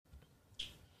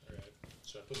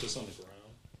Should I put this on the ground?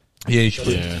 Yeah, you should.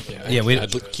 Yeah.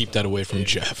 I'd keep that away from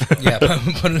Jeff. Yeah,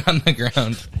 put it on the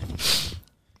ground.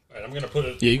 All right, I'm going to put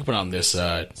it... Yeah, you can put it on this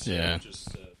side. Yeah.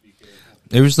 Just be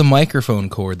careful. It was the microphone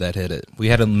cord that hit it. We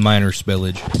had a minor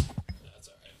spillage. That's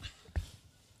all right.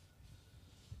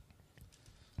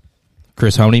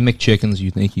 Chris, how many McChickens do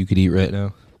you think you could eat right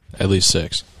now? At least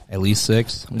 6. At least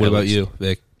 6? What about you,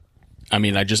 Vic? I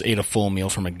mean, I just ate a full meal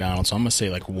from McDonald's, so I'm going to say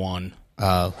like 1.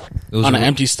 On On an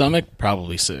empty stomach,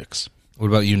 probably 6. What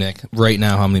about you, Nick? Right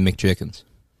now, how many McChickens?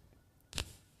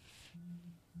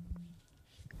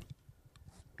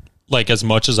 Like as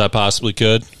much as I possibly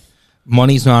could.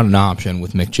 Money's not an option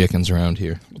with McChickens around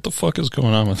here. What the fuck is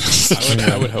going on with this?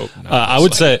 I would hope not. I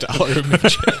would say...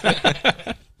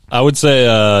 I would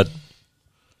say...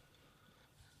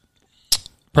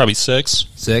 probably 6.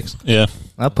 6? Yeah.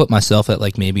 I'll put myself at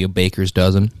like maybe a baker's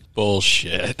dozen.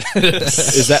 Bullshit.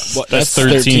 Is that what? That's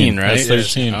That's 13, right? That's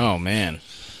 13. Oh, man.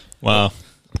 Wow.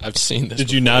 I've seen this.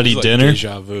 Did you before. not It's eat like dinner?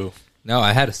 Deja vu. No,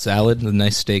 I had a salad, a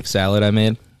nice steak salad I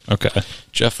made. Okay.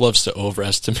 Jeff loves to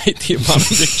overestimate the amount of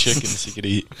big chickens he could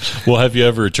eat. Well, have you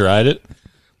ever tried it?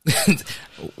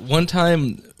 One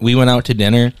time we went out to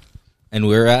dinner and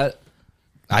I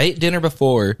ate dinner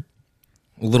before,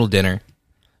 a little dinner.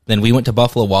 Then we went to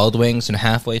Buffalo Wild Wings, and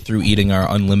halfway through eating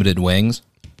our unlimited wings,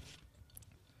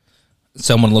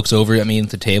 someone looks over at me at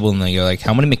the table and they go like,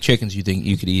 how many McChickens do you think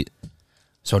you could eat?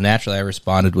 So naturally I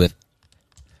responded with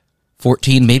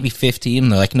 14, maybe 15.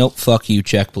 And they're like, nope, fuck you,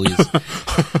 check please.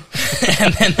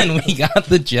 And then we got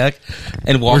the check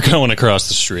and walked. We're going across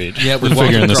the street. Yeah, we're walking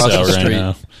figuring this across out the right street.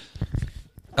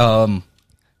 now.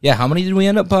 Yeah, how many did we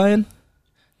end up buying?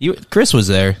 Chris was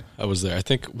there. I was there. I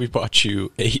think we bought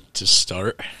you 8 to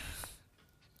start.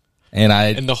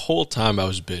 And the whole time I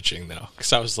was bitching, though.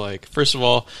 Because I was like, first of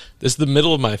all, this is the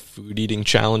middle of my food eating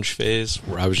challenge phase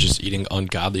where I was just eating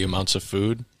ungodly amounts of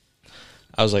food.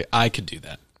 I was like, I could do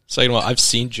that. Second of all, I've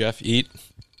seen Jeff eat.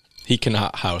 He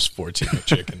cannot house 14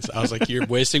 chickens. I was like, you're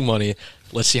wasting money.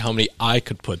 Let's see how many I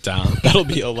could put down. That'll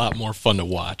be a lot more fun to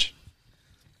watch.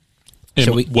 And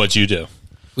So what'd you do?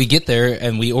 we get there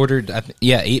and we ordered, 8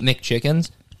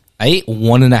 McChickens. I ate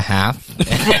 1.5.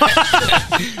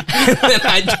 And then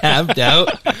I tapped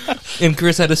out. And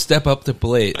Chris had to step up the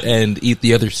plate and eat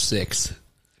the other 6.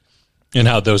 And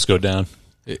how'd those go down?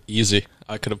 Easy.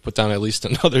 I could have put down at least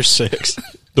another 6.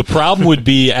 The problem would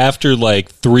be after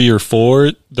like 3 or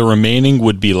 4, the remaining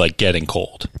would be like getting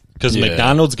cold. Because Yeah.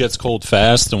 McDonald's gets cold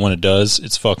fast, and when it does,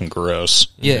 it's fucking gross.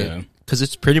 Yeah, because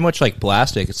it's pretty much like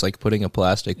plastic. It's like putting a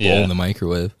plastic bowl in the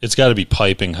microwave. It's got to be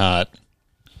piping hot.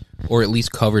 Or at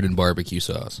least covered in barbecue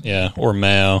sauce. Yeah, or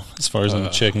mayo, as far as the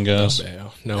chicken goes.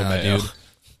 No mayo. Dude.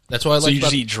 That's why I So like you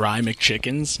just eat dry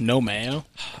McChickens? No mayo?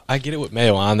 I get it with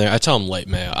mayo on there. I tell them light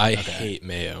mayo. I hate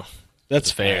mayo. That's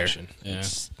fair. Yeah.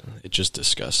 It just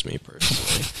disgusts me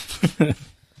personally.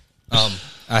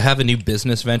 I have a new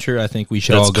business venture I think we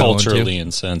should That's all go culturally into.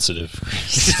 insensitive.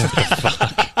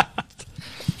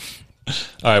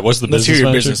 All right, what's the Let's business hear your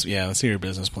venture? business. Yeah, let's hear your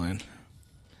business plan.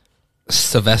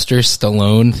 Sylvester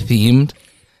Stallone themed.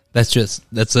 That's it.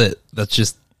 That's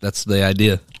the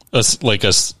idea. Like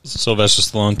a Sylvester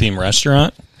Stallone themed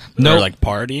restaurant? No, Or like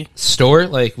party? store,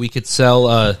 like we could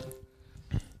sell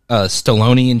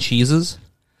Stallone and cheeses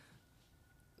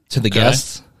to the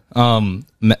guests.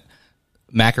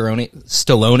 Macaroni,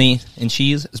 Stallone and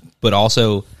cheese, but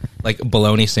also like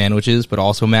bologna sandwiches, but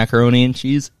also macaroni and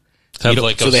cheese. Have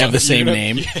So they have the same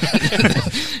name.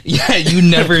 Yeah, you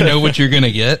never know what you're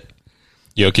gonna get.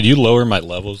 Yo, could you lower my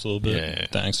levels a little bit? Yeah.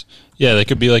 Thanks. Yeah, they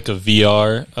could be like a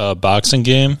VR boxing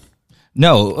game.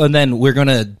 No, and then we're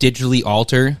gonna digitally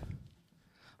alter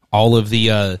all of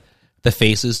the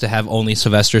faces to have only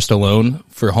Sylvester Stallone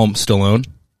for home Stallone.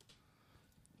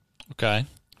 Okay.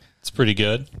 It's pretty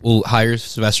good. We'll hire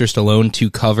Sylvester Stallone to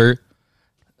cover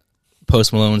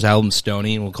Post Malone's album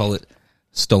Stoney, and we'll call it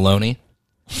Stallone.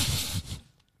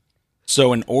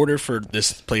 So in order for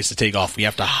this place to take off, we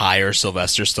have to hire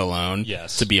Sylvester Stallone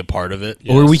to be a part of it.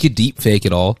 Yes. Or we could deep fake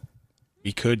it all.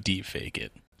 We could deep fake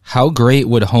it. How great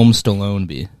would home Stallone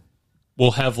be?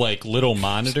 We'll have like little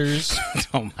monitors.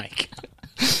 Oh my god.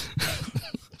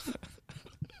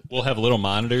 We'll have little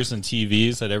monitors and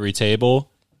TVs at every table,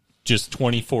 just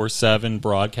 24/7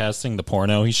 broadcasting the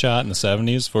porno he shot in the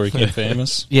 70s before he became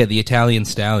famous. Yeah, the Italian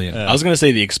Stallion. I was going to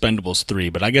say The Expendables 3,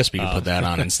 but I guess we could put that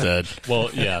on instead.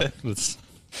 Well, yeah,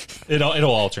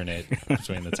 it'll alternate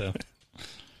between the two.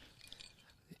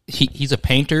 He's a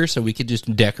painter, so we could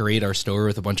just decorate our store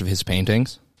with a bunch of his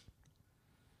paintings.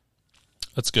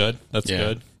 That's good. That's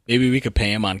good. Maybe we could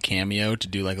pay him on Cameo to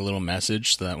do like a little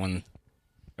message so that when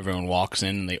everyone walks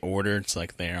in and they order, it's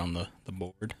like they're on the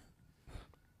board.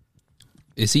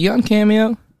 Is he on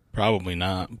Cameo? Probably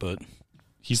not, but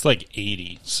He's like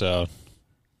 80, so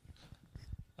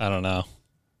I don't know.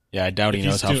 yeah, I doubt he If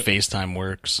knows he's how doing- FaceTime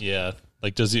works. Yeah,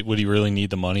 like would he really need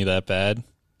the money that bad?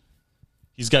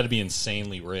 He's got to be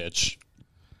insanely rich.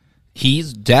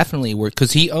 He's definitely worth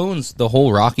because he owns the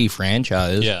whole Rocky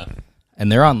franchise. Yeah.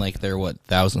 And they're on like their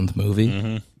 1000th movie.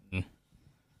 Mm-hmm.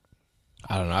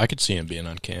 I don't know. I could see him being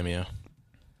on Cameo.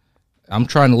 I'm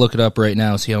trying to look it up right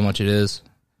now, see how much it is.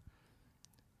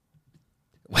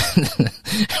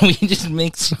 We just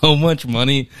make so much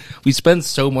money. We spend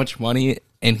so much money,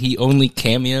 and he only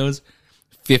cameos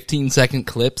 15-second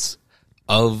clips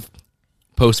of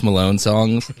Post Malone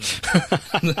songs.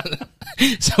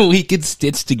 So we could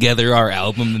stitch together our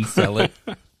album and sell it.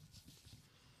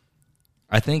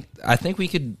 I think we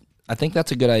could. I think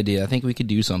that's a good idea. I think we could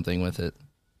do something with it.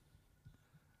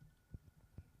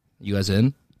 You guys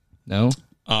in? No?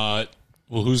 Well,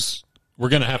 we're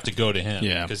gonna have to go to him,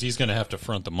 Yeah. because he's gonna have to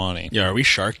front the money. Yeah, are we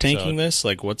Shark Tanking So- this?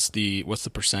 Like, what's the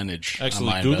percentage? on Actually,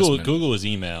 my Google investment? Google his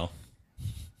email.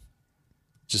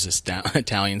 Just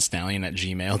Italian stallion at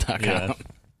gmail.com. Yeah.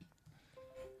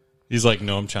 He's like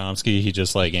Noam Chomsky. He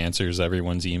just like answers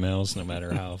everyone's emails, no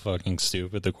matter how fucking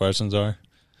stupid the questions are.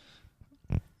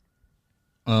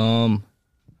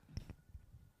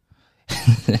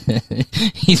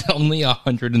 He's only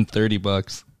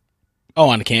 $130. Oh,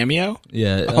 on Cameo?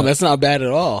 Yeah. Oh, that's not bad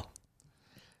at all.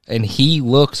 And he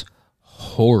looks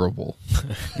horrible.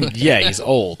 Yeah, he's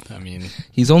old. I mean,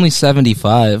 He's only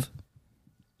 75.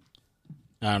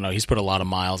 I don't know. He's put a lot of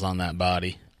miles on that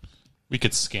body. We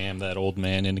could scam that old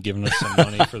man into giving us some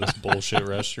money for this bullshit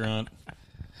restaurant.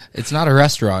 It's not a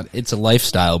restaurant. It's a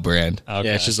lifestyle brand. Okay.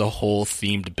 Yeah, it's just a whole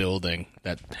themed building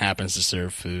that happens to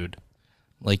serve food.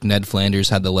 Like Ned Flanders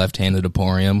had the left-handed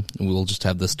Emporium, and we'll just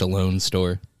have the Stallone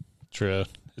store. True.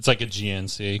 It's like a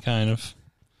GNC kind of,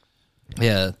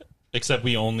 Yeah. except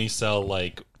we only sell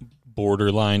like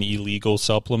borderline illegal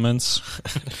supplements.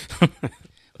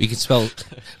 We could sell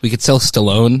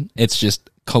Stallone. It's just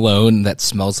cologne that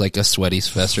smells like a sweaty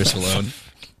Sylvester Stallone.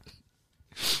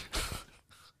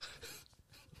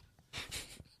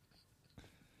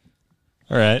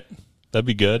 All right, that'd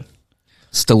be good.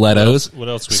 Stilettos. What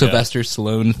else we got? Sylvester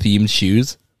Stallone themed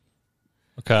shoes.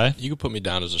 Okay. You could put me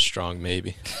down as a strong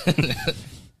maybe.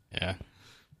 Yeah.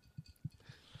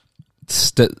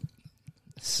 Stilettos.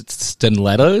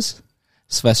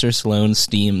 Sylvester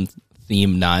Stallone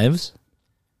themed knives.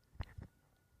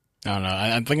 I don't know.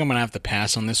 I think I'm going to have to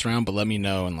pass on this round, but let me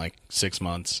know in like 6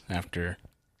 months after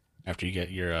you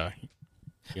get your... Yeah.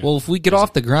 Well, if we get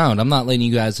off the ground, I'm not letting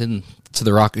you guys in to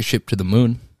the rocket ship to the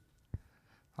moon.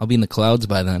 I'll be in the clouds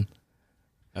by then.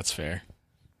 That's fair.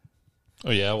 Oh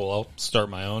yeah. Well, I'll start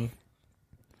my own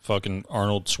fucking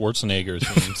Arnold Schwarzenegger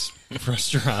themed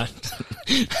restaurant.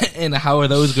 And how are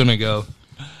those going to go?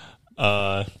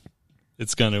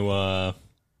 It's gonna.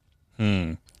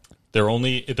 They're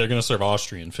gonna serve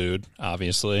Austrian food,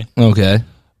 obviously. Okay.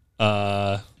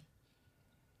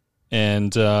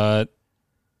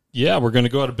 Yeah, we're going to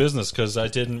go out of business because I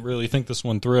didn't really think this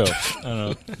one through. I don't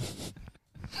know.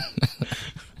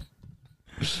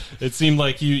 It seemed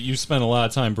like you spent a lot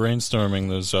of time brainstorming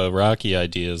those Rocky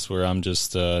ideas where I'm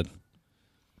just, I've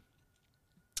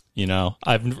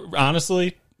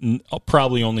honestly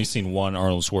probably only seen one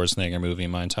Arnold Schwarzenegger movie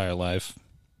in my entire life.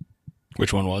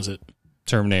 Which one was it?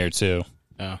 Terminator 2.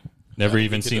 Oh. Never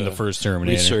even we could, seen the first We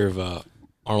Terminator. serve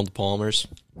Arnold Palmer's.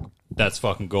 That's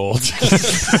fucking gold.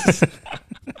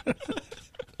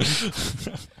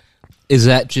 Is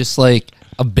that just like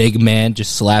a big man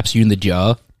just slaps you in the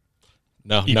jaw?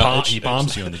 No, He bombs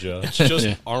you in the jaw. It's just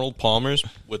Arnold Palmer's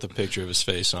with a picture of his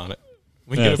face on it.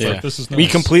 We Yeah, get it yeah. for This is We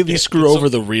nice. completely Get screw some- over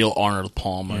the real Arnold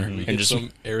Palmer We and get just some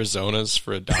Arizonas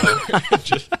for $1.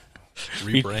 Just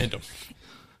rebrand them.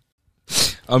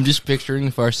 I'm just picturing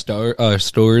if our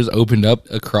stores opened up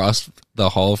across the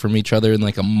hall from each other in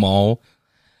like a mall.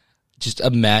 Just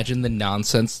imagine the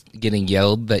nonsense getting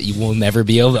yelled that you will never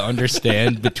be able to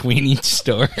understand between each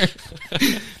store.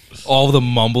 All the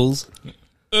mumbles.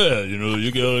 Yeah,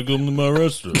 you gotta come to my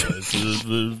restaurant.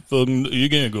 You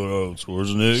can't go to Arnold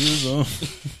Schwarzenegger's,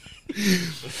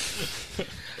 huh?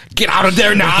 Get out of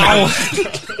there now!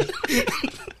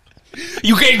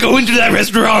 You can't go into that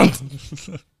restaurant!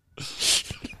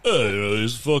 Hey,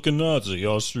 he's a fucking Nazi,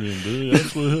 Austrian dude.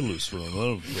 That's where Hitler's from. I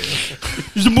don't care.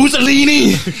 He's a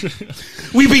Mussolini!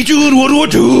 We beat you in World War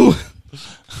II!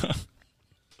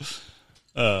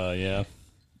 Yeah.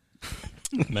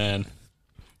 Man.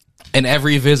 And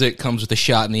every visit comes with a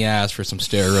shot in the ass for some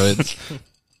steroids.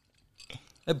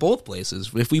 At both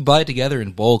places. If we buy together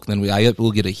in bulk, then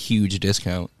we'll get a huge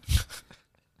discount.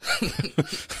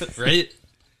 Right?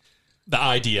 The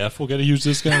IDF will get a huge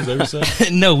discount, is that what you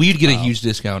said? No, we'd get a huge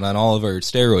discount on all of our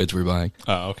steroids we're buying.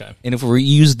 Oh, okay. And if we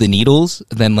use the needles,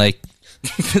 then like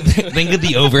think of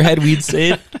the overhead we'd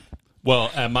save.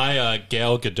 Well, at my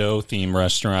Gal Gadot theme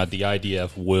restaurant, the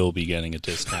IDF will be getting a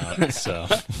discount. So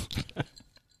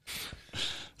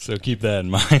keep that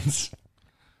in mind.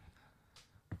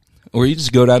 Or you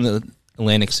just go down to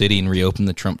Atlantic City and reopen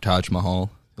the Trump Taj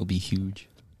Mahal. It'll be huge.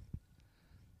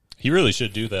 He really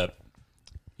should do that.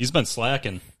 He's been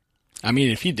slacking. I mean,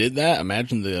 if he did that,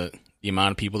 imagine the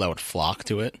amount of people that would flock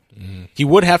to it. He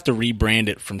would have to rebrand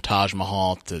it from Taj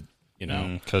Mahal to,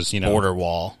 Because, Border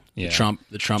Wall. Yeah.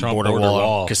 The Trump Border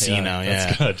Wall Casino.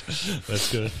 Yeah. That's good.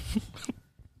 That's good.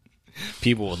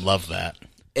 People would love that.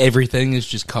 Everything is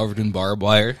just covered in barbed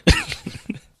wire.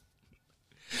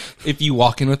 If you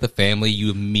walk in with a family,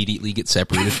 you immediately get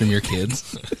separated from your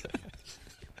kids.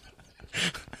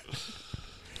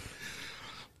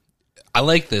 I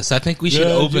like this. I think we should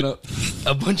open up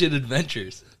a bunch of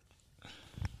adventures.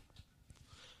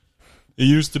 It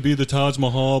used to be the Taj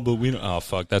Mahal, but we don't... Oh,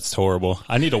 fuck, that's horrible.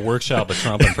 I need a workshop a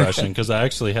Trump impression, because I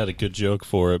actually had a good joke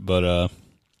for it, but...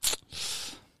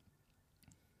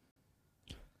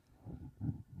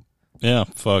 Yeah,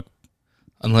 fuck.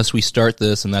 Unless we start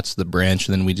this, and that's the branch,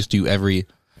 then we just do every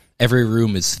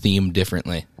room is themed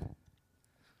differently.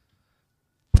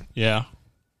 Yeah.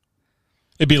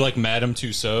 It'd be like Madame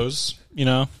Tussauds,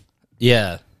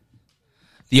 Yeah.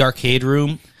 The arcade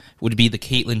room would be the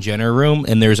Caitlyn Jenner room,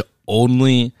 and there's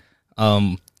only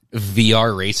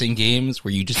VR racing games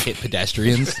where you just hit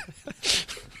pedestrians.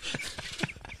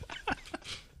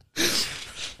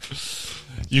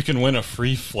 You can win a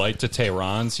free flight to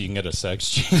Tehran so you can get a sex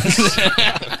change.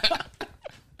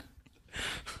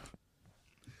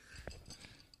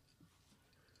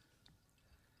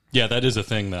 Yeah, that is a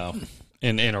thing, though,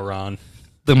 in Iran.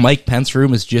 The Mike Pence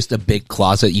room is just a big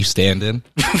closet you stand in.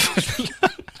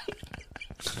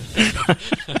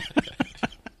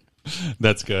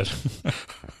 That's good.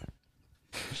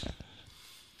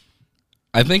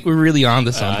 I think we're really on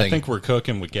to something. I think we're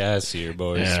cooking with gas here,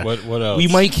 boys. Yeah. What else?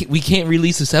 we can't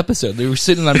release this episode. They were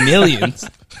sitting on millions.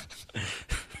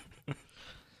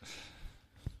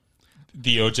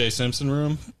 The O.J. Simpson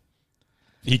room.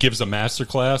 He gives a master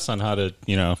class on how to,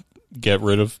 get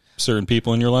rid of certain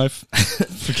people in your life.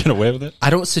 Get away with it. I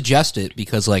don't suggest it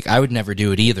because, I would never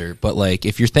do it either. But,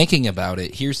 if you're thinking about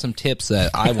it, here's some tips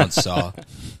that I once saw.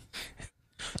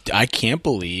 I can't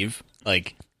believe,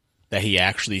 that he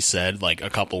actually said, a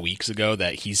couple weeks ago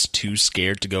that he's too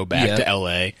scared to go back to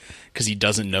L.A. because he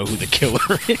doesn't know who the killer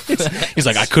is. He's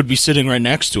like, I could be sitting right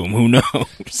next to him. Who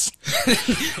knows?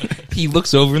 He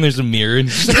looks over and there's a mirror. And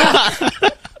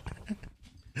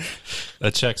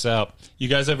That checks out. You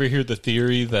guys ever hear the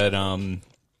theory that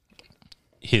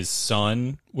his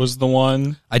son was the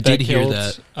one? I did hear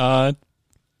that.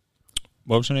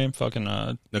 What was her name?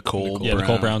 Fucking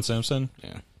Nicole Brown Simpson.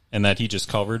 Yeah. And that he just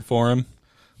covered for him.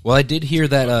 Well, I did hear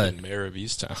that. Mayor of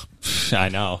Easttown. I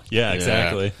know. Yeah,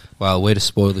 exactly. Wow, way to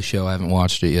spoil the show. I haven't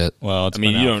watched it yet. Well, it's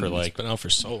mean, been you out don't- for It's been out for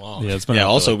so long. yeah, it's been Yeah, out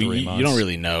also, for 3 you months. don't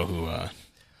really know who,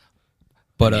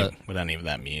 But what any of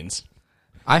that means.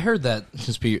 I heard that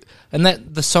and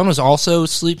that the son was also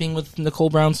sleeping with Nicole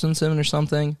Brown Simpson or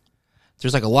something.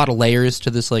 There's a lot of layers to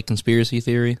this conspiracy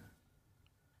theory.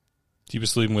 He was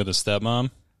sleeping with his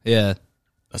stepmom. Yeah,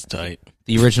 That's tight.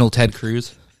 the original Ted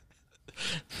Cruz.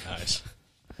 Nice.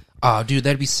 Oh, dude,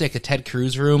 that'd be sick. A Ted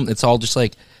Cruz room. It's all just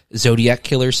Zodiac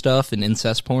killer stuff and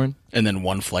incest porn. And then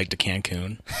one flight to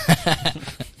Cancun.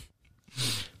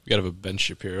 We got to have a Ben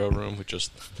Shapiro room with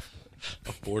just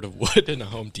a board of wood and a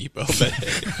Home Depot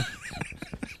bed.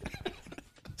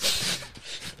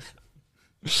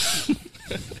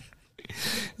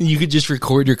 You could just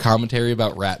record your commentary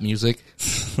about rap music.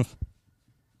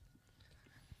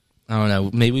 I don't know.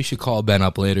 Maybe we should call Ben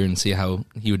up later and see how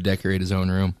he would decorate his own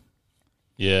room.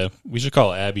 Yeah, we should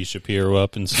call Abby Shapiro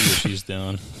up and see what she's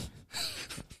doing.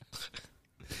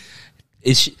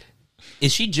 Is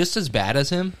she just as bad as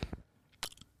him?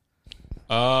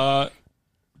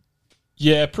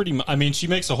 Yeah, pretty much. I mean, she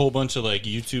makes a whole bunch of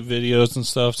YouTube videos and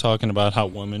stuff talking about how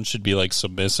women should be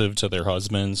submissive to their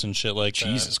husbands and shit like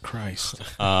Jesus Christ.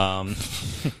 that.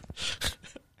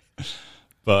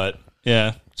 But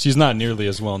yeah, she's not nearly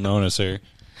as well known as her.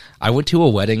 I went to a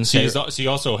wedding. She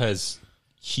also has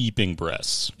heaping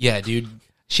breasts. Yeah, dude.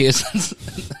 She has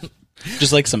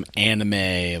Just some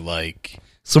anime,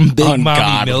 some big mommy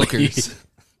ungodly. milkers.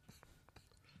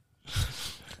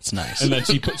 It's nice. And then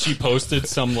she posted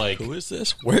some Who is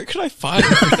this? Where can I find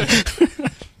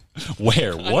it?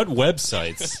 where? What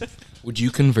websites? Would you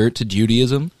convert to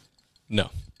Judaism? No.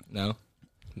 No.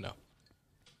 No.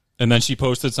 And then she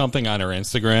posted something on her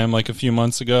Instagram like a few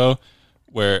months ago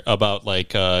where about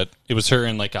like it was her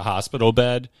in like a hospital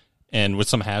bed and with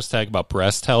some hashtag about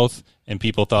breast health, and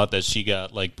people thought that she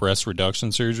got like breast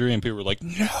reduction surgery, and people were like,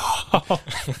 no.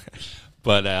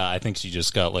 But I think she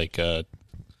just got like a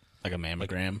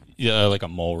mammogram. like a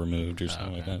mole removed or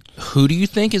something like that. Who do you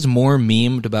think is more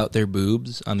memed about their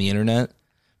boobs on the internet?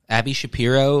 Abby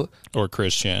Shapiro? Or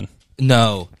Chris Chan.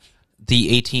 No,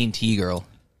 the AT&T girl.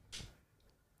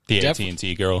 The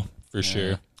AT&T girl, for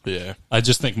sure. Yeah. I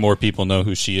just think more people know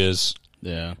who she is.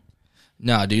 Yeah.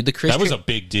 No, dude, the Christian... That was a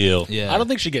big deal. Yeah. I don't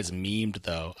think she gets memed,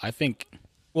 though. I think...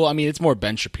 Well, I mean, it's more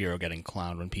Ben Shapiro getting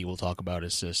clowned when people talk about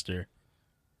his sister.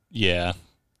 Yeah.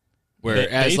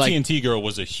 Whereas, the AT&T girl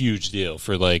was a huge deal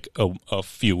for like a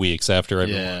few weeks after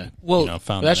everyone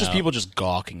found that's that just out. people just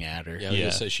gawking at her. Yeah, I was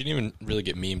gonna say, she didn't even really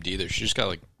get memed either. She just got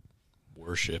like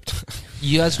worshipped.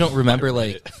 You guys don't remember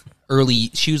like early...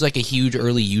 She was like a huge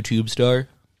early YouTube star.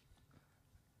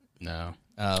 No.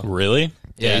 Really?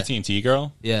 The Yeah. AT&T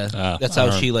girl? Yeah. That's I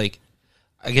how don't- she like...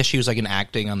 I guess she was like an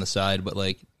acting on the side, but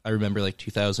like I remember like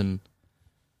 2010.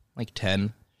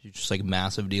 She was just like a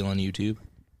massive deal on YouTube.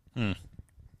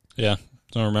 Yeah,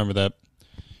 don't remember that.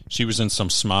 She was in some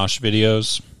Smosh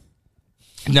videos.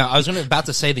 No, I was about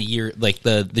to say the year, like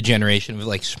the generation of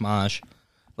like Smosh,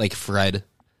 like Fred.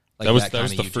 Like That was kinda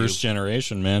the YouTube. first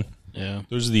generation, man. Yeah.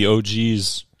 Those are the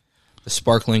OGs. The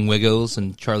Sparkling Wiggles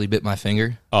and Charlie Bit My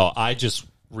Finger. Oh, I just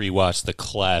rewatched the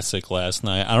classic last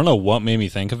night. I don't know what made me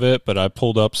think of it, but I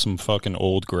pulled up some fucking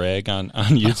old Greg on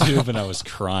YouTube and I was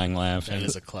crying laughing. That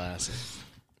is a classic.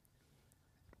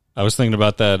 I was thinking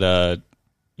about that,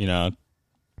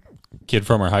 kid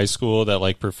from our high school that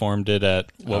like performed it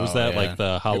at like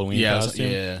the Halloween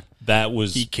costume. Yeah. That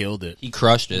was He killed it. He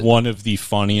crushed it. one of the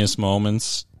funniest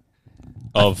moments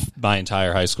of my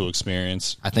entire high school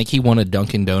experience. I think he won a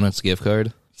Dunkin' Donuts gift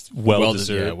card. Well deserved,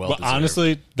 deserved. yeah, well But deserved.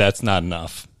 honestly, that's not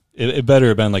enough. It better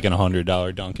have been like an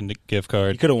 $100 Dunkin' gift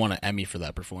card. He could have won an Emmy for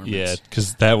that performance. Yeah,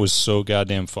 because that was so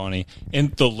goddamn funny,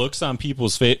 and the looks on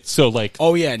people's face. So like,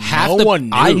 Oh yeah. Half no the, one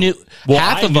knew. I knew. well,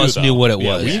 half I of us though. knew what it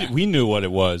Yeah, was. We knew what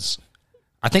it was.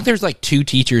 I think there's like 2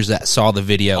 teachers that saw the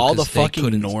video. All the 'cause they fucking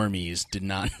couldn't- normies did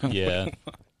not know. Yeah,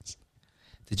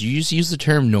 Did you just use the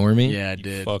term normie? Yeah, I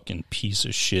did. fucking piece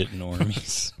of shit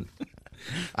normies.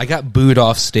 I got booed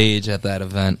off stage at that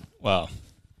event. Wow,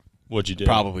 what'd you do?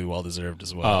 Probably well deserved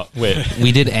as well. Oh wait,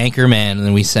 We did Anchorman and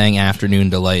then we sang Afternoon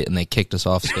Delight and they kicked us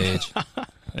off stage.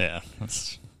 yeah.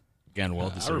 That's, Again,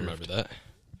 well I deserved. remember that.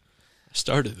 I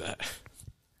started that.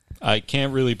 I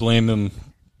can't really blame them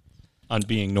on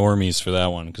being normies for that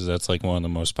one because that's like one of the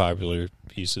most popular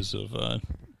pieces of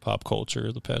pop culture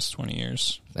of the past 20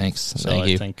 years. Thanks. So Thank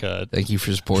you. Thank you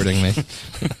for supporting me.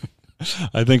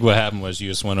 I think what happened was you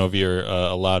just went over your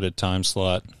allotted time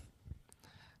slot.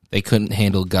 They couldn't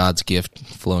handle God's gift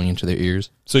flowing into their ears.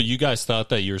 So you guys thought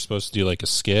that you were supposed to do like a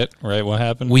skit, right? What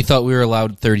happened? We thought we were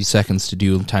allowed 30 seconds to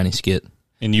do a tiny skit.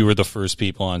 And you were the first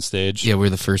people on stage? Yeah, we're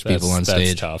the first people on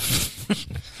stage. That's tough.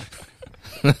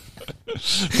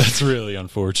 That's really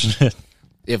unfortunate.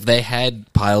 If they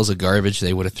had piles of garbage,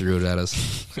 they would have threw it at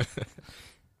us.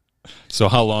 So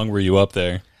how long were you up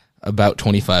there? About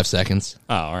 25 seconds.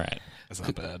 Oh, all right. That's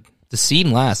not bad. The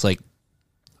scene lasts like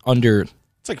under...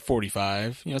 It's like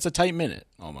 45. You know, it's a tight minute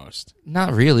almost.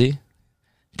 Not really.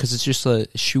 Because it's just a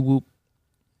shoo-whoop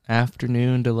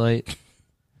Afternoon Delight.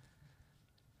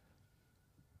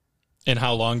 And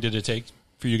how long did it take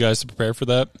for you guys to prepare for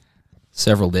that?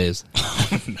 Several days.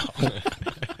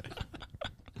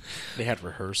 They had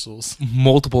rehearsals.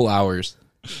 Multiple hours.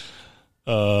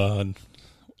 Wow.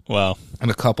 And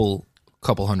a couple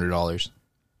 $100.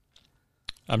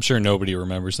 I'm sure nobody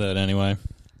remembers that anyway.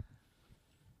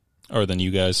 Other than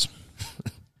you guys.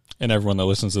 And everyone that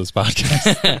listens to this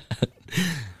podcast.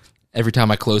 Every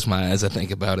time I close my eyes, I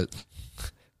think about it.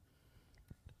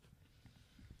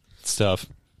 It's tough.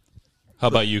 How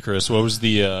about you, Chris? What was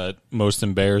the most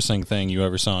embarrassing thing you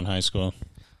ever saw in high school?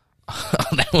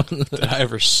 That I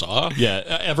ever saw? Yeah,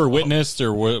 ever witnessed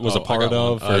or was a I part got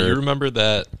of? one. Or... You remember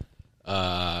that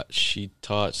she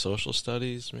taught social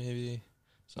studies, maybe?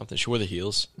 Something. She wore the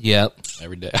heels Yep.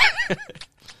 every day.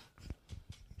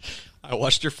 I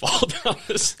watched her fall down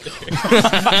the stairs.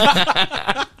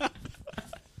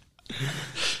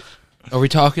 Are we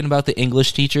talking about the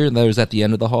English teacher that was at the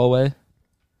end of the hallway?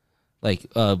 Like,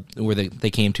 where they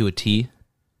came to a T?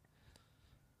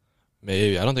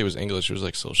 Maybe. I don't think it was English. It was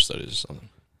like social studies or something.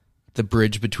 The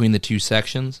bridge between the 2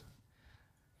 sections?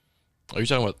 Are you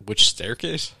talking about which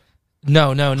staircase?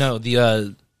 No.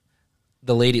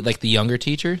 The lady, like the younger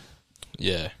teacher?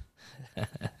 Yeah.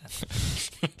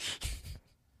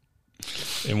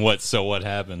 And what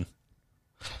happened?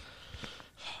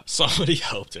 Somebody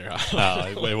helped her out.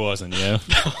 Oh, it wasn't you.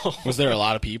 Was there a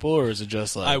lot of people, or is it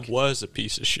just I like... was a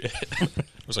piece of shit. I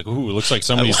was like, ooh, it looks like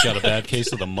somebody's got a bad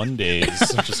case of the Mondays.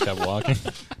 Just kept walking.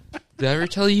 Did I ever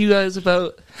tell you guys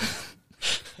about...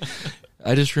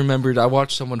 I just remembered I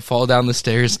watched someone fall down the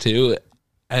stairs, too,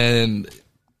 and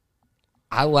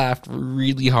I laughed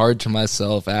really hard to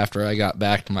myself after I got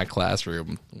back to my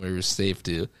classroom where it was safe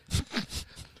to.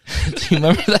 Do you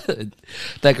remember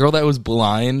that girl that was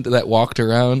blind that walked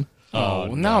around? Oh,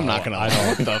 now I'm not going to know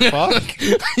what the fuck.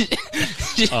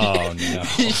 Oh,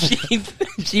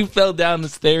 no. She fell down the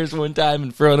stairs one time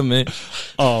in front of me.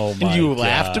 Oh, my You God.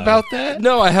 laughed about that?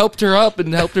 No, I helped her up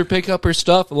and helped her pick up her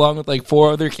stuff along with like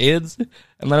 4 other kids.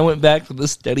 And then I went back to the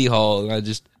study hall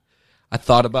and I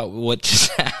thought about what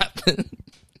just happened.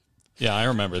 Yeah, I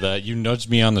remember that. You nudged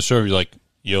me on the shoulder. You're like,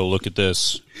 yo, look at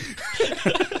this.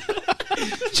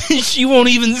 She won't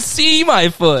even see my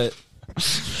foot.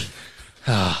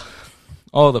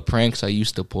 All the pranks I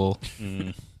used to pull.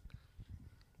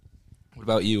 What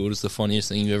about you? What is the funniest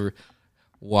thing you ever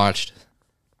watched?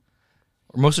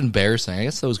 Or most embarrassing? I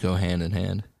guess those go hand in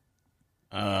hand.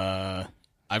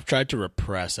 I've tried to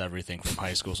repress everything from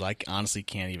high school, so I honestly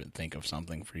can't even think of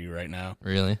something for you right now.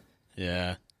 Really?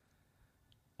 Yeah.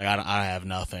 I have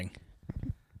nothing.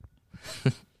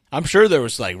 I'm sure there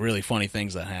was like really funny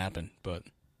things that happened, but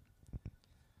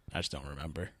I just don't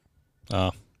remember.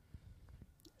 Oh.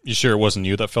 You sure it wasn't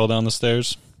you that fell down the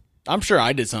stairs? I'm sure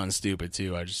I did something stupid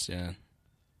too. Yeah.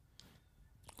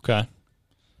 Okay.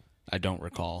 I don't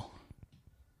recall.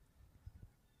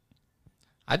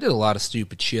 I did a lot of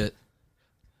stupid shit.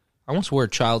 I once wore a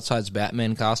child-sized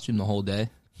Batman costume the whole day.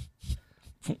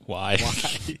 Why?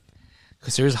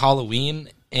 Because there was Halloween,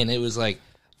 and it was like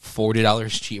 $40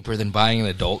 cheaper than buying an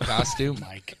adult costume.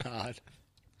 My God.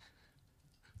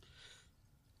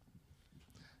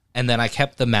 And then I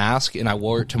kept the mask, and I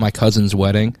wore it to my cousin's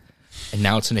wedding, and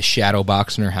now it's in a shadow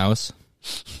box in her house,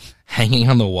 hanging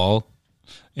on the wall.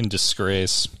 In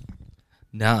disgrace.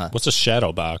 Nah. What's a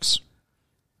shadow box?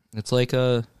 It's like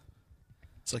a...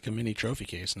 It's like a mini trophy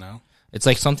case now. It's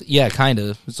like something... Yeah, kind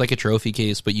of. It's like a trophy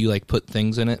case, but you like put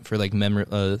things in it for like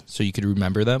so you could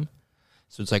remember them.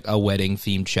 So it's like a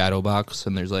wedding-themed shadow box,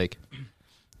 and there's like...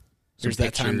 There's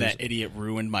that time that idiot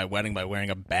ruined my wedding by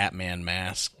wearing a Batman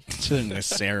mask in the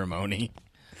ceremony.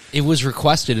 It was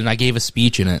requested, and I gave a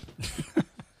speech in it.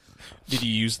 Did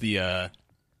you use the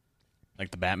like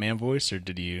the Batman voice, or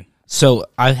did you? So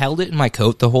I held it in my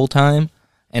coat the whole time,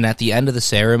 and at the end of the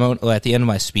ceremony, at the end of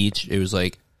my speech, it was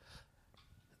like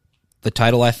the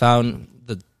title I found.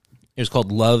 It was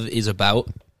called "Love Is About,"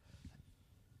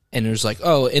 and it was like,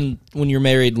 oh, and when you're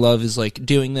married, love is like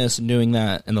doing this and doing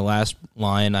that. And the last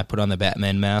line, I put on the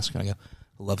Batman mask, and I go,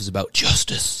 "Love is about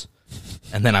justice,"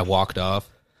 and then I walked off.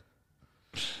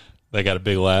 They got a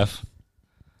big laugh.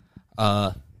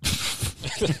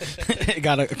 It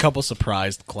got a couple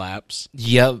surprised claps.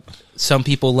 Yep. Some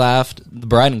people laughed. The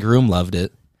bride and groom loved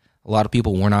it. A lot of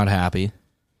people were not happy.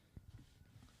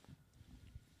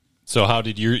 So how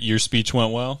did your speech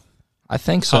went well? I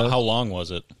think so. How long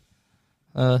was it?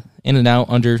 In and out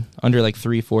under like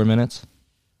 3-4 minutes.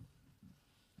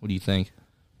 What do you think?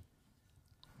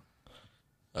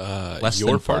 Less Your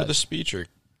than part 5. of the speech or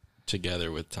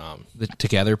together with Tom? The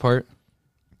together part?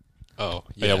 Oh,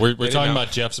 Yeah, we're They talking didn't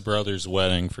about Jeff's brother's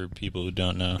wedding for people who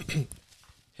don't know.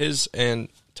 his and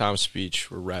Tom's speech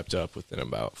were wrapped up within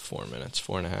about 4 minutes,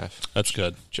 4.5. That's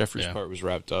good. Jeffrey's part was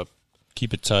wrapped up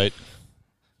Keep it tight.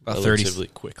 About relatively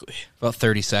quickly. About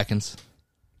 30 seconds.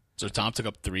 So Tom took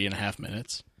up 3.5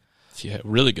 minutes. Yeah,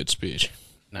 really good speech.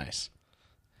 Nice.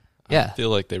 Yeah. I feel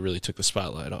like they really took the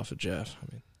spotlight off of Jeff. I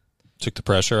mean, Took the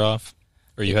pressure off?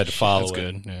 Or you had to follow That's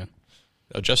it? good.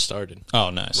 Yeah. Jeff started,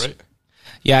 Oh, nice. right?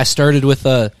 Yeah, I started with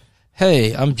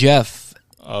hey, I'm Jeff.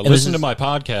 Listen to my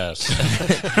podcast.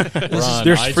 We're on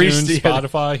there's iTunes, free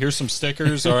Spotify. Here's some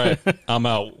stickers. All right, I'm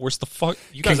out. Where's the fuck?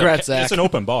 You guys Congrats, are, Zach. It's an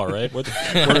open bar, right? Where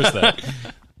is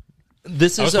that?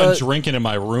 This I is was been drinking in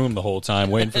my room the whole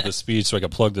time, waiting for the speech so I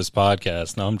could plug this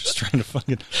podcast. Now I'm just trying to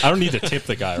fucking. I don't need to tip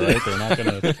the guy, right? They're not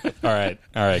gonna. All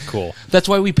right, cool. That's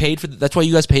why we paid for. That's why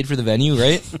you guys paid for the venue,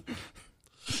 right?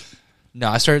 No,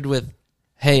 I started with,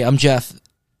 "Hey, I'm Jeff,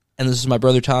 and this is my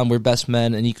brother Tom. We're best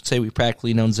men, and you could say we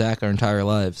practically known Zach our entire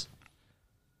lives."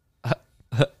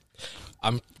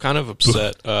 I'm kind of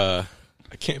upset. I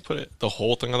can't put the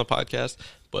whole thing on the podcast,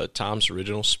 but Tom's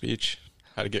original speech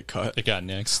had to get cut. It got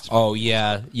nixed. Oh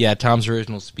yeah. Tom's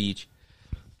original speech.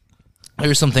 There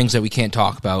were some things that we can't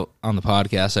talk about on the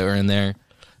podcast that were in there,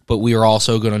 but we were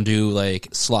also going to do like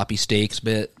sloppy steaks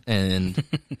bit and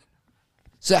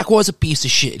Zach was a piece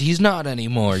of shit. He's not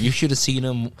anymore. You should have seen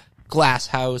him. Glass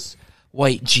house,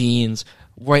 white jeans,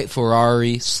 white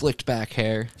Ferrari, slicked back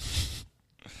hair.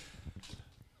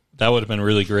 That would have been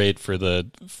really great for the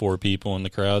 4 people in the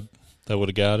crowd that would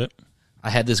have got it. I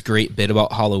had this great bit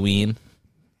about Halloween,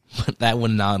 but that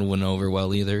one not went over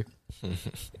well either.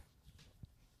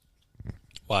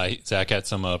 Why? Zach had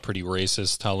some pretty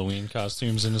racist Halloween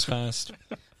costumes in his past.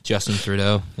 Justin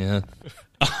Trudeau, yeah.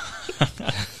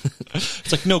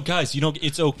 It's like, no, guys,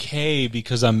 it's okay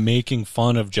because I'm making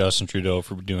fun of Justin Trudeau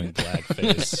for doing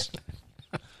blackface.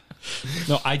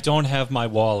 No, I don't have my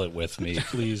wallet with me,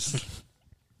 please.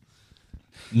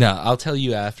 No, I'll tell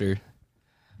you after.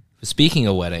 Speaking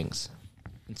of weddings,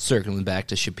 circling back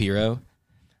to Shapiro,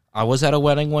 I was at a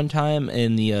wedding one time,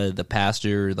 and the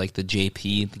pastor, like the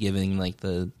JP, giving like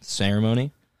the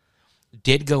ceremony,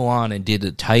 did go on and did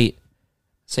a tight,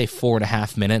 say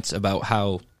 4.5 minutes about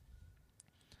how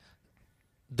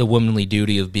the womanly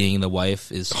duty of being the wife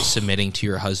is submitting to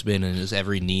your husband and his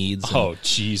every needs. Oh,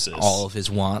 Jesus. All of his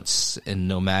wants, and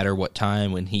no matter what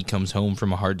time, when he comes home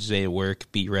from a hard day at work,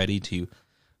 be ready to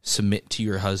submit to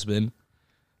your husband.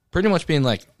 Pretty much being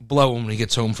like, blow him when he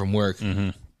gets home from work.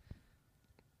 Mm-hmm.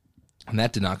 And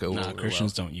that did not go over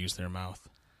Christians well. don't use their mouth.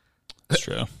 That's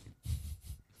true.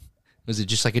 Was it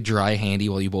just like a dry handy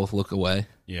while you both look away?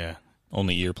 Yeah.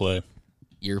 Only ear play.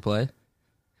 Ear play?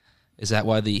 Is that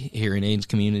why the hearing aids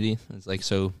community is like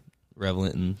so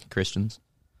relevant in Christians?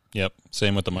 Yep.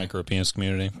 Same with the micro penis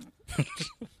community.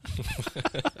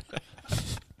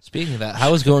 Speaking of that,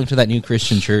 how is going to that new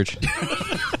Christian church?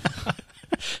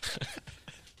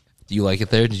 Do you like it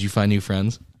there? Did you find new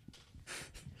friends?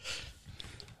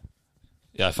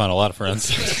 Yeah, I found a lot of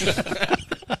friends.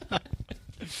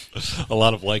 A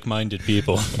lot of like-minded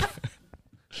people.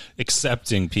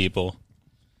 Accepting people.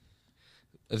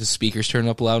 Are the speakers turn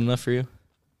up loud enough for you?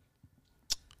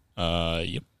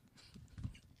 Yep.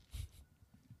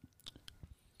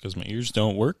 Because my ears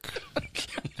don't work.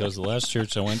 Because the last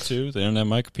church I went to, they didn't have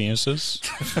micro penises.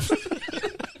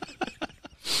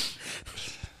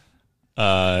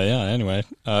 Yeah, anyway.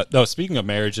 No, speaking of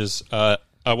marriages, I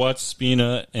watched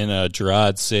Spina and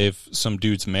Gerard save some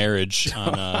dude's marriage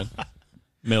on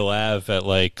Mill Ave at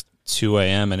like 2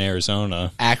 a.m. in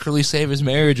Arizona. Actually save his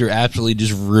marriage or actually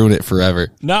just ruin it forever?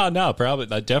 No, probably.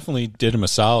 That definitely did him a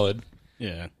solid.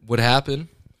 Yeah. What happened?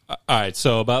 All right,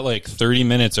 so about like 30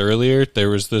 minutes earlier, there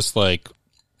was this like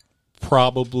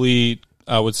probably,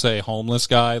 I would say, homeless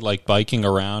guy like biking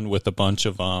around with a bunch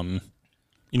of,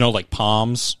 like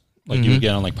palms, like you would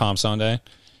get on like Palm Sunday.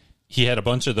 He had a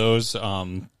bunch of those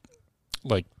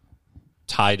like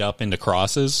tied up into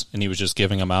crosses, and he was just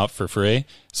giving them out for free.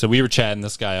 So we were chatting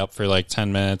this guy up for like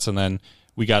 10 minutes, and then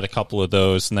we got a couple of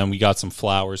those, and then we got some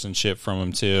flowers and shit from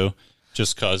him too,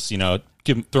 just because,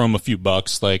 throw him a few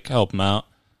bucks, like help him out.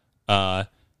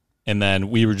 And then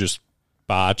we were just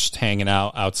botched hanging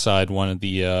out outside one of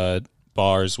the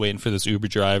bars waiting for this Uber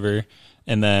driver.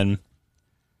 And then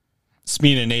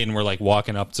Smina and Aiden were like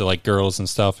walking up to like girls and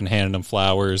stuff and handing them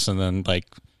flowers, and then like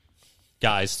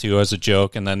guys too as a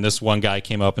joke. And then this one guy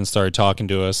came up and started talking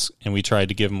to us, and we tried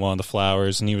to give him one of the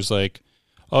flowers, and he was like,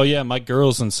 "Oh yeah, my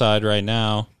girl's inside right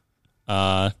now.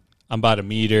 I'm about to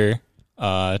meet her."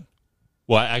 Well,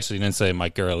 I actually didn't say my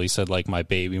girl. He said like my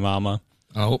baby mama.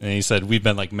 Oh. And he said, we've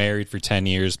been like married for 10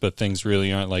 years, but things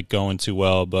really aren't like going too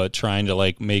well, but trying to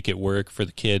like make it work for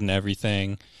the kid and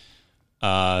everything.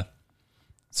 So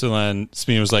then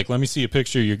Spina was like, let me see a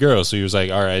picture of your girl. So he was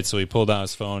like, all right. So he pulled out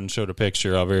his phone and showed a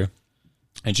picture of her,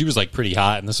 and she was like pretty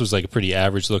hot. And this was like a pretty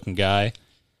average looking guy.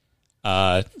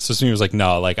 So Spina was like,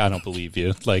 no, like, I don't believe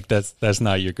you. Like, that's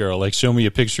not your girl. Like, show me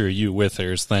a picture of you with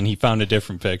her. So then he found a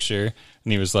different picture,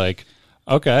 and he was like,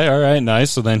 okay, all right,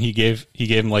 nice. So then he gave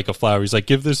him like a flower. He's like,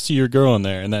 give this to your girl in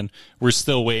there. And then we're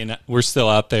still waiting. We're still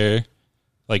out there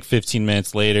like 15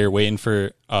 minutes later waiting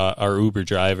for our Uber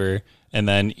driver. And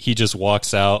then he just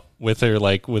walks out with her,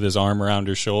 like with his arm around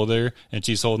her shoulder, and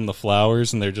she's holding the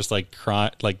flowers, and they're just like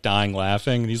crying, like dying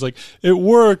laughing. And he's like, it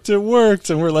worked. And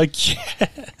we're like, yeah.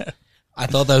 I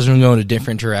thought that was going to go in a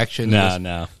different direction.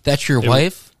 No. That's your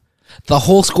wife? The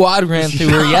whole squad ran through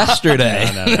her yesterday.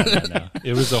 No.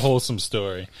 It was a wholesome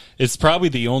story. It's probably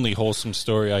the only wholesome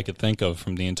story I could think of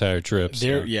from the entire trip.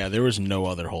 So. There was no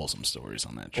other wholesome stories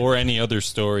on that trip. Or any other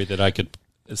story that I could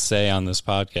say on this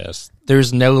podcast.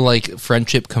 There's no, like,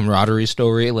 friendship camaraderie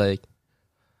story, like,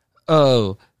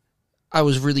 oh, I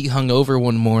was really hungover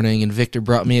one morning and Victor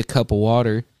brought me a cup of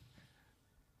water.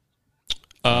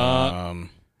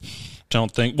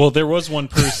 don't think. Well, there was one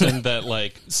person that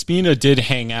like Spina did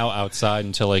hang out outside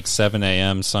until like 7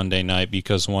 a.m. Sunday night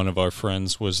because one of our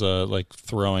friends was like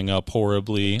throwing up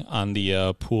horribly on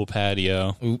the pool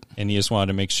patio, and he just wanted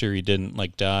to make sure he didn't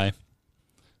like die.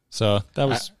 So that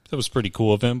was pretty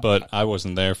cool of him, but I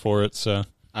wasn't there for it. So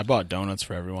I bought donuts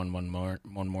for everyone one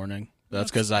morning. That's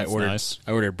because I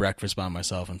ordered breakfast by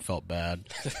myself and felt bad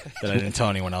that I didn't tell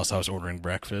anyone else I was ordering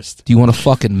breakfast. Do you want a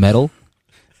fucking medal?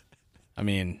 I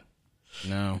mean,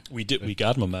 no. we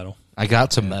got him a medal. I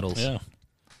got some medals. Yeah.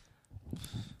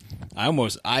 I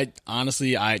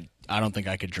honestly don't think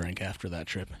I could drink after that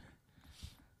trip.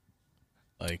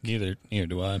 Like Neither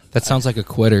do I. That sounds like a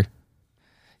quitter.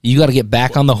 You got to get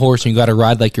back on the horse and you got to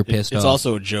ride like you're pissed it's off.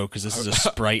 also a joke because this is a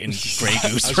Sprite and Grey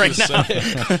Goose right now.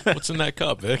 What's in that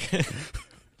cup, Vic?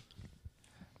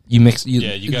 You mix. you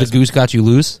guys- the Goose got you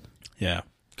loose. Yeah,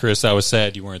 Chris, I was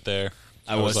sad you weren't there.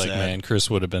 I was like, sad. man,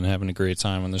 Chris would have been having a great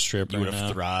time on this trip you right would have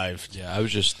now. thrived. Yeah, I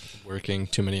was just working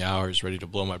too many hours, ready to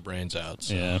blow my brains out.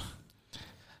 So. Yeah.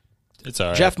 It's all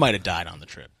right. Jeff might have died on the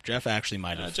trip. Jeff actually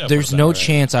might have. Jeff There's would've been no all right.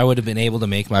 chance I would have been able to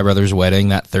make my brother's wedding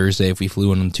that Thursday if we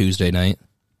flew in on Tuesday night.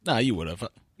 Nah, you would have.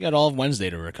 You had all of Wednesday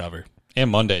to recover.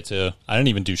 And Monday, too. I didn't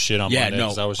even do shit on Yeah, Monday no,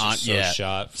 because I was just so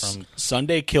shot from...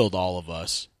 Sunday killed all of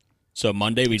us. So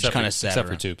Monday we just kind of sat Except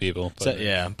for around. two people. But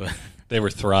Yeah, but they were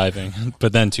thriving.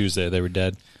 But then Tuesday, they were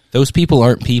dead. Those people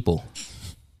aren't people.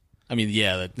 I mean,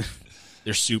 yeah,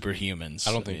 they're superhumans.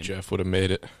 I don't think Jeff would have made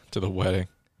it to the wedding.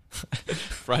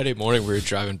 Friday morning, we were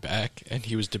driving back, and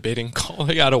he was debating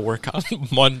calling out of work on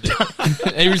Monday.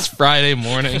 It was Friday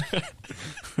morning.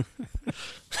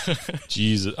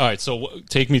 Jesus. All right, so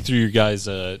take me through your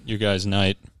guys'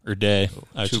 night or day,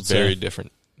 I Two should say. very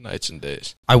different nights and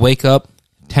days. I wake up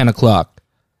 10 o'clock.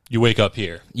 You wake up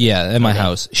here. Yeah, at my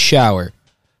house. Shower.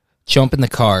 Jump in the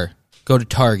car. Go to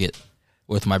Target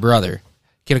with my brother.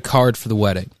 Get a card for the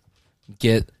wedding.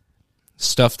 Get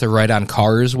stuff to write on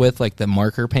cars with, like the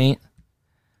marker paint.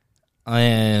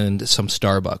 And some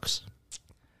Starbucks.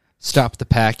 Stop at the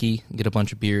Packy. Get a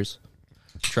bunch of beers.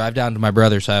 Drive down to my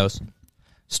brother's house.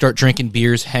 Start drinking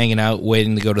beers, hanging out,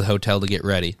 waiting to go to the hotel to get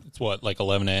ready. It's what, like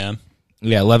 11 a.m.?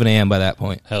 Yeah, 11 a.m. by that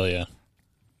point. Hell yeah.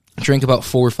 Drink about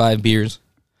 4 or 5 beers.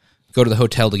 Go to the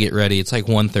hotel to get ready. It's like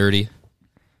 1:30.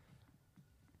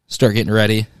 Start getting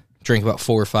ready. Drink about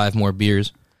 4 or 5 more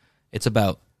beers. It's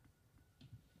about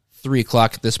 3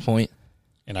 o'clock at this point.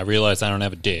 And I realized I don't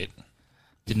have a date.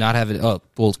 Did not have it. Oh,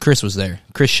 well, Chris was there.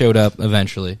 Chris showed up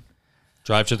eventually.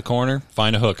 Drive to the corner,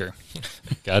 find a hooker.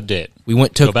 Got a date. We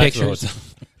went, Go took back to the pictures. hotel.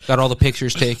 Got all the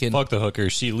pictures taken. Fuck the hooker.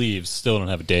 She leaves. Still don't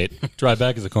have a date. Drive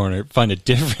back to the corner, find a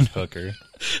different hooker.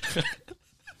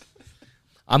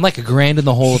 I'm like $1,000 in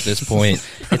the hole at this point.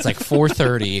 It's like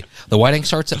 4:30. The wedding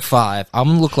starts at 5. I'm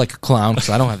going to look like a clown because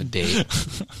I don't have a date.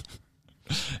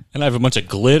 And I have a bunch of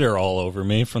glitter all over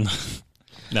me from the...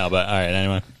 No, but all right,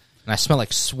 anyway. And I smell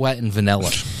like sweat and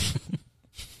vanilla.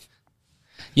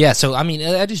 Yeah, so, I mean,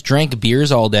 I just drank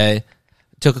beers all day,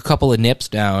 took a couple of nips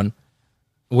down,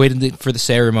 waited for the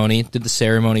ceremony, did the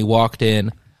ceremony, walked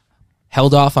in,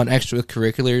 held off on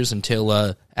extracurriculars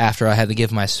until after I had to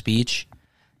give my speech,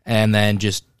 and then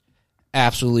just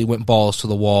absolutely went balls to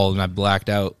the wall, and I blacked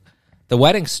out. The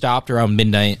wedding stopped around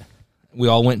midnight. We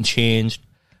all went and changed,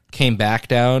 came back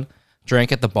down,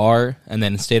 drank at the bar, and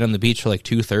then stayed on the beach for like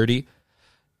 2:30.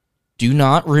 Do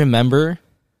not remember...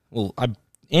 Well, I'm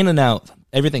in and out.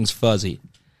 Everything's fuzzy.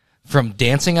 From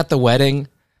dancing at the wedding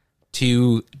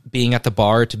to being at the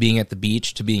bar to being at the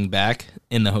beach to being back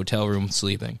in the hotel room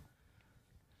sleeping.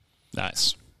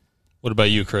 Nice. What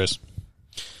about you, Chris?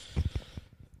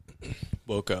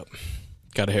 Woke up,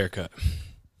 got a haircut,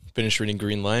 finished reading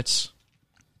Green Lights,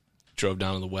 drove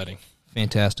down to the wedding.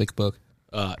 Fantastic book.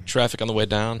 Traffic on the way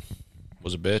down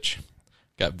was a bitch.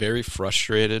 Got very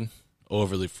frustrated,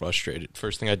 overly frustrated.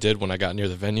 First thing I did when I got near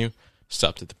the venue,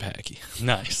 stopped at the Packy.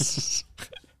 Nice.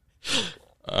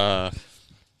 Got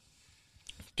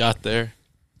there.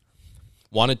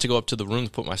 Wanted to go up to the room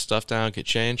to put my stuff down, get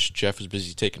changed. Jeff was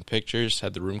busy taking pictures,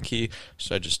 had the room key,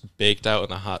 so I just baked out in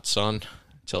the hot sun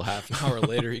until half an hour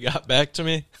later he got back to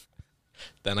me.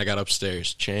 Then I got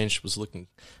upstairs, changed, was looking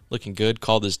good,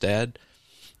 called his dad.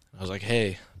 I was like,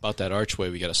 hey, about that archway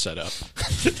we got to set up.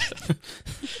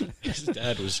 His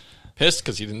dad was pissed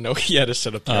because he didn't know he had to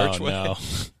set up the archway. No.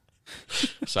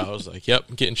 So I was like, yep,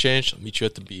 I'm getting changed. I'll meet you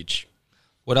at the beach.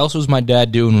 What else was my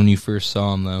dad doing when you first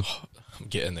saw him, though? I'm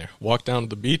getting there. Walk down to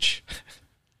the beach.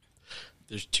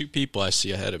 There's 2 people I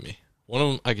see ahead of me. One of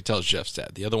them I could tell is Jeff's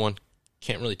dad. The other one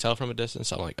can't really tell from a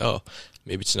distance. I'm like, oh,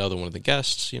 maybe it's another one of the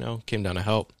guests, came down to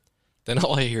help. Then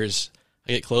all I hear is,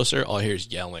 I get closer, all I hear is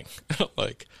yelling.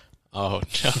 Like, oh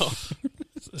no.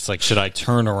 It's like, should I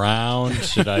turn around?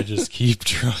 Should I just keep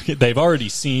trucking? They've already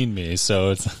seen me,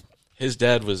 so it's... His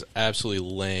dad was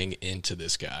absolutely laying into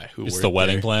this guy who It's worked the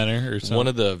wedding there. planner or something? One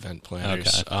of the event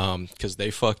planners. Okay. Because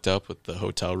they fucked up with the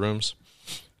hotel rooms.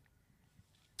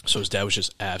 So his dad was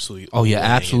just absolutely... Oh, yeah,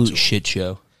 laying absolute into him. shit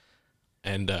show.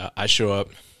 And I show up.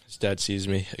 His dad sees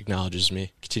me, acknowledges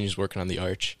me, continues working on the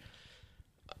arch.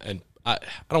 And I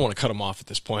don't want to cut him off at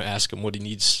this point, ask him what he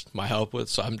needs my help with,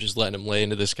 so I'm just letting him lay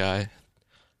into this guy.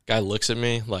 Guy looks at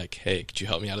me like, hey, could you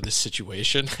help me out of this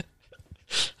situation?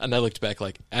 And I looked back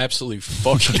like, absolutely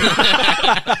fuck you.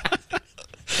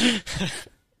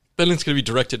 Then it's going to be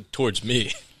directed towards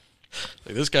me.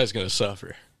 Like, this guy's going to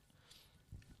suffer.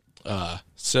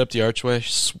 Set up the archway,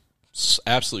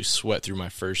 absolutely sweat through my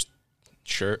first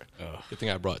shirt. Good thing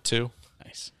I brought two.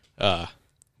 Nice.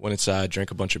 Went inside,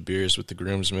 drank a bunch of beers with the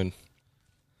groomsmen.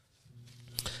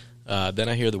 Then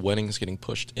I hear the wedding's getting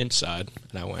pushed inside,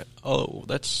 and I went, oh,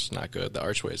 that's not good. The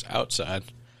archway is outside.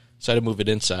 Decided to move it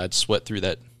inside, sweat through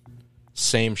that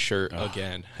same shirt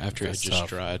again after it just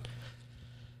dried.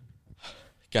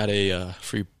 Got a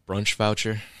free brunch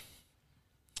voucher.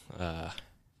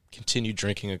 Continued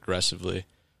drinking aggressively,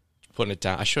 putting it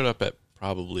down. I showed up at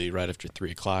probably right after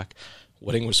 3 o'clock.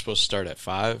 Wedding was supposed to start at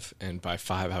 5, and by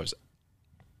 5 I was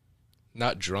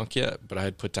not drunk yet, but I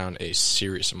had put down a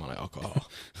serious amount of alcohol.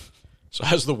 So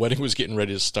as the wedding was getting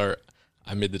ready to start,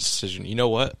 I made the decision, you know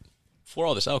what? Before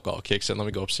all this alcohol kicks in, let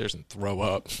me go upstairs and throw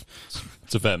up.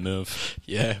 It's a vet move.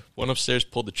 Yeah, went upstairs,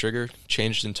 pulled the trigger,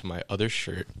 changed into my other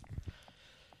shirt.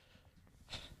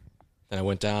 Then I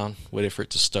went down, waited for it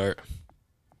to start.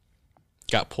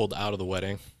 Got pulled out of the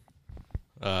wedding.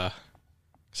 Because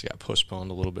it got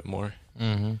postponed a little bit more.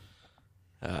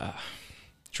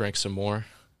 Drank some more.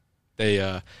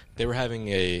 They were having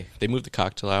they moved the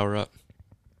cocktail hour up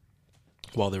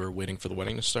while they were waiting for the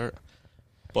wedding to start.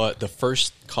 But the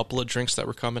first couple of drinks that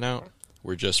were coming out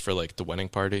were just for like the wedding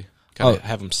party. Kind of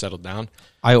have them settled down.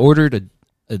 I ordered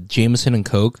a Jameson and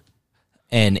Coke,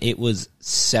 and it was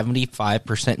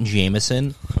 75%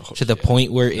 Jameson to the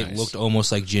point where it looked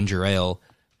almost like ginger ale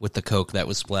with the Coke that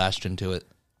was splashed into it.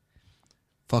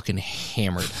 Fucking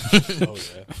hammered. Oh,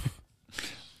 yeah.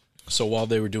 So while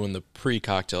they were doing the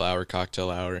pre-cocktail hour,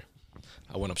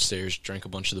 I went upstairs, drank a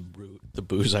bunch of the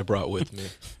booze I brought with me,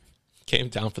 came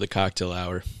down for the cocktail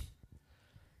hour,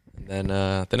 and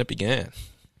then it began.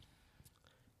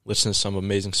 Listened to some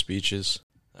amazing speeches.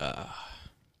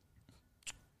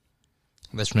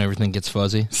 That's when everything gets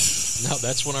fuzzy. No,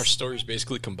 that's when our stories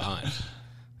basically combine.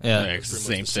 Yeah. It's the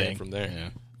Pretty much same thing from there. Yeah.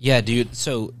 Yeah, dude.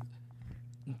 So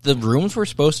the rooms were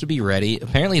supposed to be ready.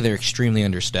 Apparently, they're extremely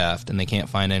understaffed and they can't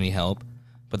find any help.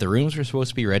 But the rooms were supposed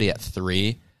to be ready at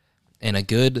 3, and a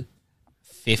good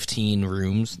 15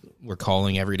 rooms were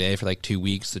calling every day for like 2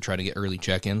 weeks to try to get early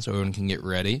check-in so everyone can get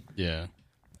ready. Yeah.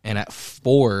 And at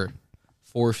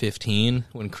 4:15,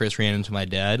 when Chris ran into my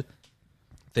dad,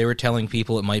 they were telling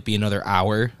people it might be another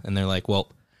hour, and they're like,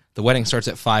 well, the wedding starts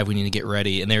at 5, we need to get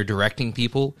ready. And they were directing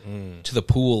people to the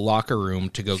pool locker room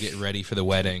to go get ready for the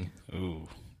wedding. Ooh.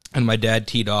 And my dad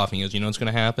teed off, and he goes, you know what's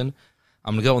going to happen?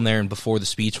 I'm going to go in there, and before the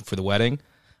speech for the wedding,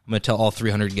 I'm going to tell all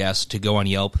 300 guests to go on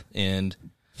Yelp and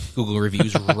Google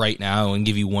reviews right now and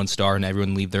give you 1 star, and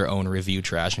everyone leave their own review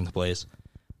trashing the place.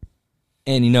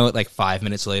 And you know what? Like 5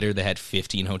 minutes later, they had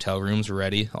 15 hotel rooms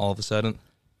ready all of a sudden.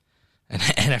 And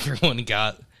everyone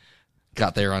got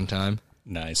there on time.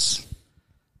 Nice.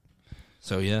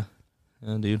 So, yeah.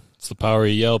 Dude. It's the power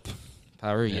of Yelp.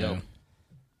 Power of Yelp.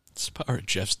 It's the power of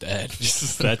Jeff's dad.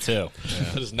 That too.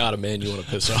 That is not a man you want to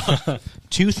piss off.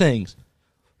 2 things.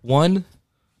 1,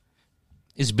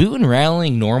 is booting and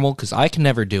rallying normal? Because I can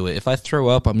never do it. If I throw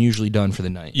up, I'm usually done for the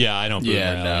night. Yeah, I don't boot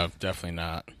Yeah, around. no, definitely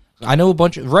not. I know a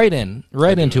bunch of... Write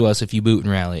into us if you boot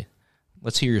and rally.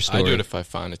 Let's hear your story. I do it if I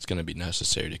find it's going to be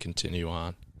necessary to continue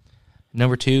on.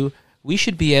 Number 2, we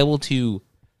should be able to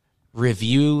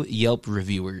review Yelp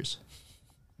reviewers.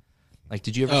 Like,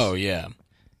 did you ever... Oh, yeah.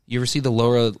 You ever see the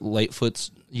Laura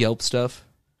Lightfoot's Yelp stuff?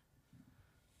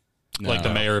 Like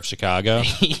the mayor of Chicago.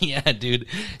 Yeah, dude.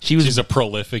 She's a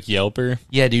prolific Yelper.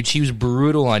 Yeah, dude, she was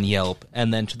brutal on Yelp,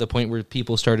 and then to the point where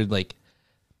people started, like,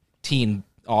 teeing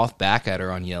off back at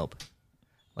her on Yelp.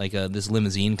 Like, this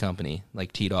limousine company,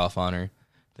 like, teed off on her.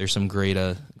 There's some great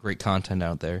content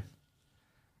out there.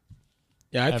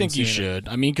 Yeah, I think you seen should.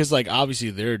 I mean, because, like,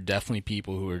 obviously there are definitely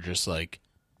people who are just, like,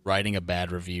 writing a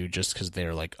bad review just because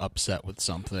they're, like, upset with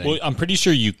something. Well, I'm pretty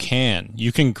sure you can.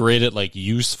 You can grade it like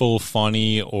useful,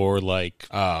 funny, or like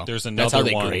there's that's how another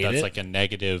they one grade that's it? like a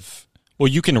negative. Well,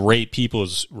 you can rate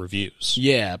people's reviews.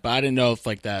 Yeah, but I didn't know if,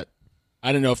 like, that...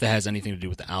 I didn't know if that has anything to do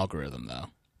with the algorithm, though.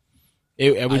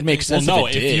 It would make sense. Well, no,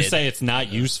 if, it if you did. say it's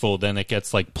not useful, then it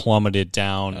gets like plummeted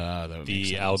down That would make the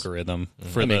sense. algorithm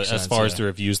for That the makes as sense, far as yeah. the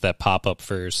reviews that pop up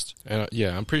first. And,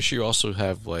 yeah, I'm pretty sure you also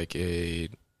have like a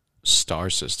star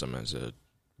system as a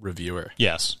reviewer.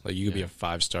 Yes, Like you could be a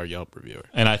 5-star Yelp reviewer.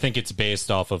 and I think it's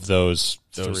based off of those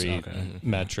three okay.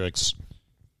 metrics.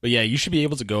 But yeah, you should be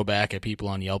able to go back at people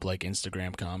on Yelp like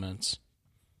Instagram comments,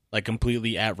 like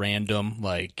completely at random,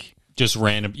 like Just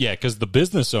random, yeah, because the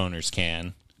business owners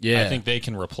can. yeah. I think they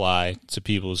can reply to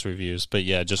people's reviews, but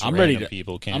yeah, just I'm random ready to-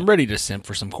 people can't. I'm ready to simp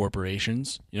for some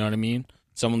corporations. You know what I mean?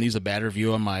 Someone leaves a bad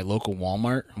review on my local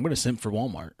Walmart. I'm going to simp for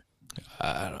Walmart.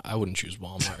 I wouldn't choose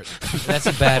Walmart. That's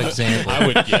a bad example. I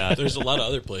would, yeah, There's a lot of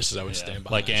other places I would stand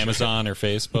by. like Amazon or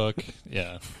Facebook.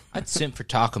 Yeah, I'd simp for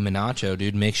Taco Minacho,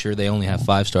 dude. Make sure they only have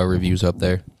 5-star reviews up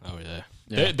there. Oh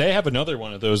yeah. They have another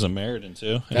one of those in Meriden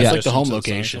too. That's Yeah. like the home Just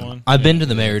inside location. one. I've been to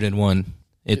the Meriden one.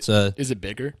 It's Is it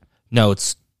bigger? no,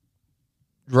 it's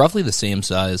roughly the same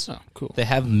size. Oh, cool. They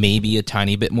have maybe a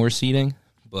tiny bit more seating,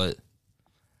 but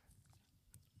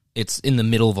it's in the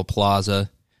middle of a plaza,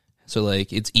 so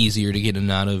like it's easier to get in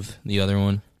and out of the other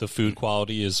one. The food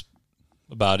quality is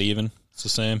about even. It's the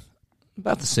same.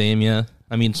 About the same, yeah.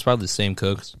 I mean, it's probably the same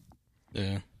cooks.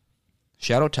 Yeah.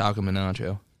 Shout out Taco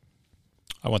Minacho.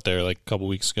 I went there like a couple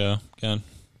weeks ago. Again,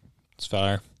 it's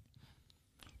fire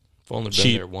I've only been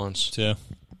Cheap. there once. too.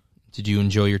 Did you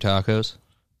enjoy your tacos?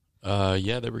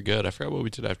 Yeah, they were good. I forgot what we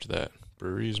did after that.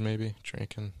 Breweries, maybe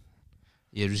drinking.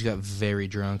 Yeah, just got very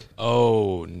drunk.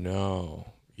 Oh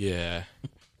no! Yeah,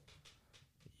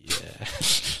 yeah.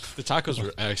 The tacos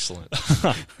were excellent.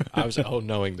 I was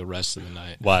knowing the rest of the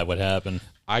night. Why? What happened?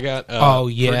 I got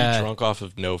yeah. pretty drunk off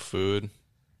of no food,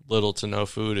 little to no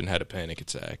food, and had a panic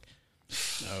attack.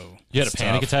 Oh. You had a It's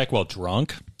panic tough. attack while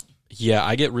drunk. Yeah,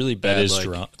 I get really bad. That is like,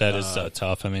 drunk. That is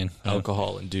tough. I mean,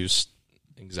 alcohol induced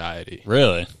anxiety.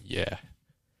 really? Yeah.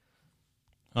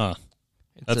 Huh?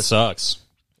 That sucks.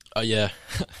 Yeah.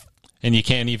 And you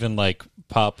can't even like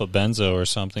pop a benzo or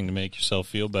something to make yourself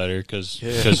feel better because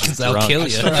you're They'll drunk. kill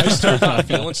you. I start not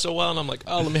feeling so well, and I'm like,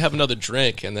 oh, let me have another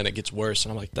drink, and then it gets worse,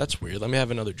 and I'm like, that's weird. Let me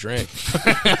have another drink.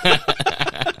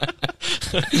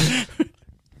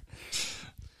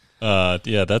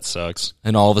 Yeah, that sucks.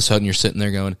 And all of a sudden you're sitting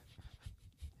there going,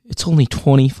 it's only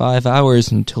 25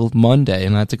 hours until Monday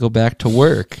and I have to go back to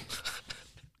work.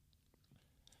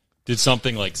 Did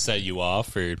something like set you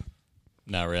off or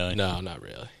not really? No, not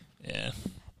really. Yeah.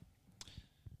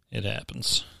 It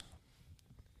happens.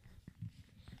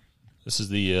 This is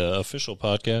the official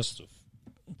podcast of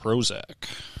Prozac.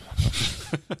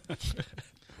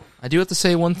 I do have to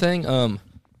say one thing.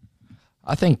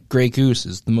 I think Grey Goose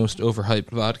is the most overhyped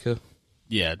vodka.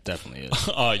 Yeah, it definitely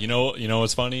is. You know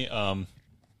what's funny?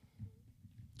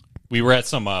 We were at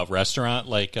some restaurant,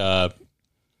 like I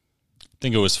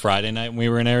think it was Friday night when we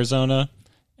were in Arizona,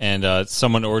 and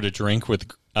someone ordered a drink with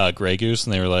Grey Goose,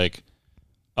 and they were like,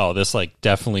 "Oh, this like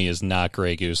definitely is not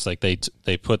Grey Goose. Like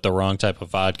they put the wrong type of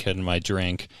vodka in my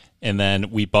drink." And then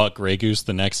we bought Grey Goose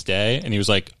the next day, and he was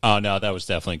like, "Oh no, that was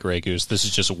definitely Grey Goose. This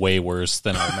is just way worse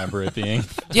than I remember it being."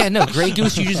 Yeah, no, Grey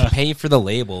Goose, you just pay for the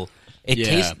label. It Yeah.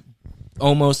 tastes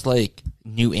almost like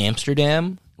New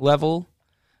Amsterdam level,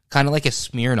 kind of like a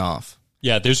Smirnoff.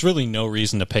 Yeah, there's really no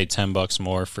reason to pay $10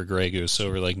 more for Grey Goose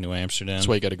over like New Amsterdam. That's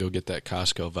why you got to go get that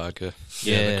Costco vodka.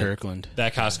 Yeah, the Kirkland.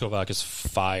 That Costco vodka is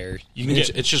fire. You I can mean,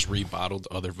 get it's just rebottled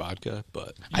other vodka,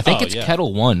 but I think Oh, it's yeah.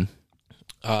 Kettle One.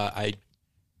 I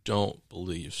don't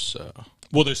believe so.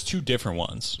 well, there's two different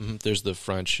ones There's the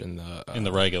French and the in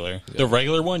the regular. The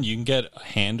regular one you can get a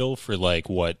handle for like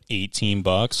what $18,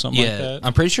 something like Yeah, that.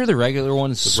 I'm pretty sure the regular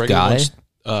one is the regular Sky.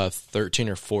 one's 13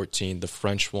 or 14. The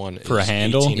French one For a is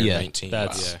handle? 18 or Yeah. 19.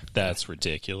 That's Yeah. that's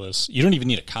ridiculous. You don't even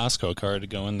need a Costco card to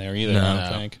go in there either. No. I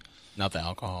don't think. Not the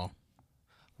alcohol.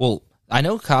 Well, I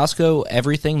know Costco,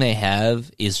 everything they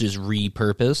have is just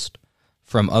repurposed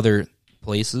from other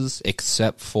places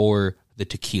except for the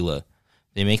tequila.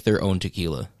 They make their own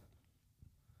tequila.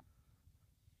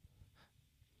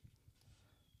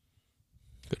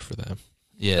 Good for them.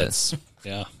 Yes.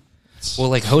 Yeah. Well,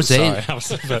 like Jose, Sorry, I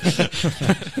was,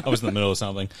 I was in the middle of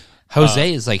something.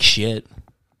 Jose is like shit,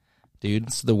 dude.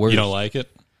 It's the worst. You don't like it?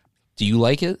 Do you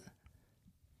like it?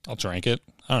 I'll drink it.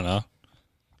 I don't know.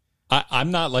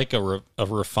 I'm not like a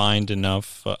refined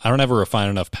enough. I don't have a refined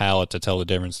enough palate to tell the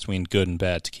difference between good and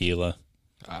bad tequila.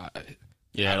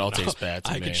 Yeah, it all tastes bad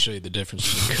to I me. could show you the difference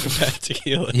between good and bad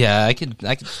tequila. Yeah, I could.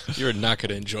 You're not going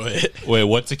to enjoy it. Wait,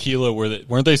 what tequila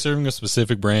weren't they serving a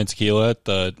specific brand tequila at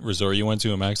the resort you went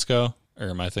to in Mexico? Or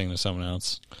am I thinking of someone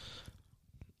else?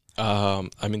 I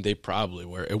mean, they probably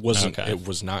were. It wasn't. Okay. It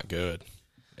was not good.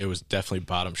 it was definitely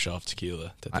bottom shelf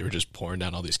tequila that they were just pouring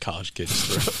down all these college kids'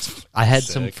 throats. I had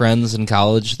Sick. some friends in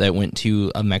college that went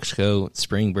to a Mexico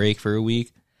spring break for a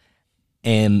week,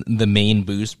 and the main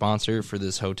booze sponsor for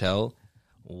this hotel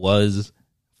was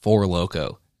Four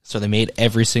Loko. So they made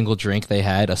every single drink they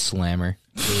had a slammer.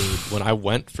 Dude, when I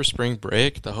went for spring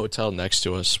break, the hotel next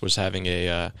to us was having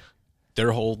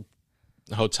their whole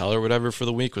hotel or whatever for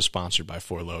the week was sponsored by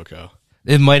Four Loko.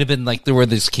 It might have been like where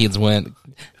these kids went,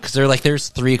 because they're like, there's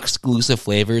 3 exclusive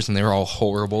flavors and they were all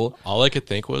horrible. All I could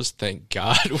think was, thank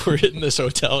God we're in this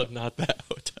hotel and not that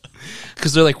hotel.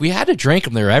 Because they're like, we had to drink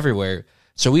them, they're everywhere.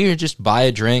 So we would just buy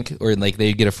a drink, or like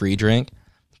they'd get a free drink,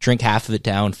 drink half of it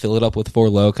down, fill it up with Four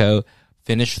Loko,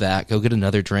 finish that, go get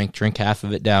another drink, drink half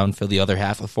of it down, fill the other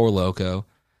half with Four Loko.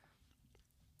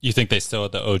 You think they still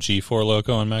had the OG Four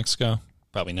Loko in Mexico?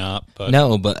 Probably not. But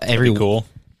No, but pretty cool.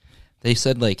 They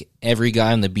said like every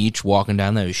guy on the beach walking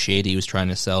down that was shady was trying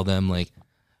to sell them like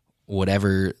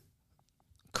whatever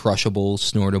crushable,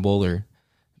 snortable, or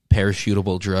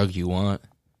parachutable drug you want.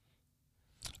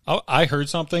 I heard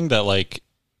something that like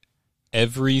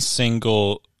every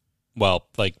single, well,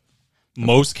 like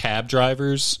most cab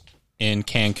drivers in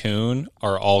Cancun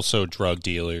are also drug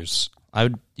dealers.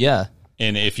 Yeah.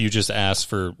 And if you just ask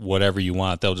for whatever you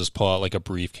want, they'll just pull out like a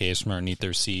briefcase from underneath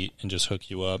their seat and just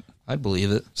hook you up. I'd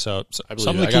believe it. So I believe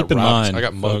something it. to I keep in got robbed. mind. I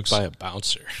got mugged folks. by a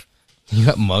bouncer. You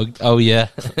got mugged? Oh, yeah.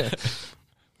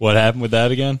 What happened with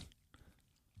that again?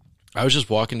 I was just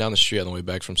walking down the street on the way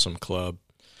back from some club,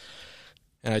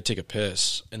 and I'd take a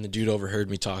piss, and the dude overheard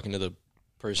me talking to the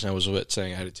person I was with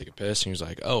saying I had to take a piss, and he was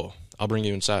like, oh, I'll bring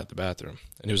you inside the bathroom.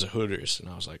 And it was a Hooters, and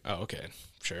I was like, oh, okay,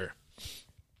 sure.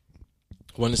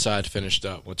 Went inside, finished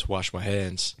up, went to wash my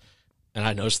hands, and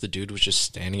I noticed the dude was just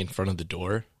standing in front of the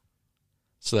door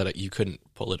so that you couldn't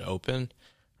pull it open.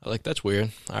 I was like, that's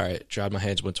weird. All right, dried my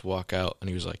hands, went to walk out, and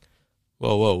he was like,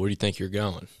 whoa, where do you think you're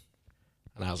going?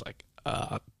 And I was like,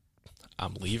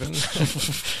 I'm leaving.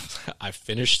 I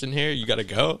finished in here. You got to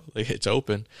go. Like, it's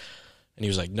open. And he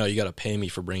was like, no, you got to pay me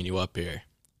for bringing you up here.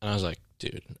 And I was like,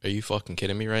 dude, are you fucking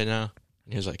kidding me right now?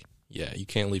 And he was like, yeah, you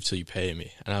can't leave till you pay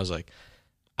me. And I was like,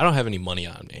 I don't have any money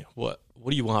on me. What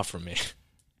do you want from me?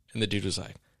 And the dude was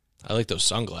like, I like those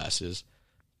sunglasses.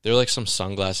 They're like some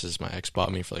sunglasses my ex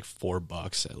bought me for like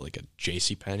 $4 at like a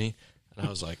JCPenney. And I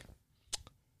was like,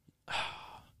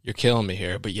 you're killing me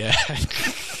here, but yeah.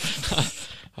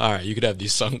 All right, you could have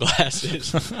these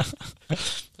sunglasses.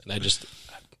 And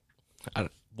I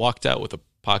walked out with a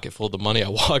pocket full of the money I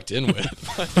walked in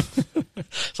with.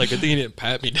 It's like, I think he didn't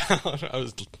pat me down. I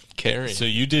was carrying. So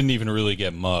you didn't even really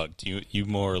get mugged. You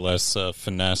more or less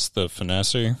finessed the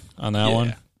finesser on that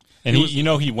one. And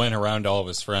he went around to all of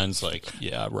his friends like,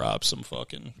 yeah, I robbed some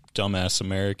fucking dumbass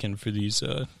American for these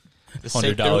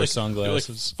 $100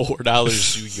 sunglasses. Like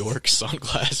 $4 New York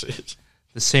sunglasses.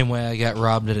 The same way I got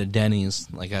robbed at a Denny's,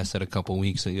 like I said a couple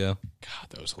weeks ago. God,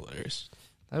 that was hilarious.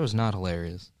 That was not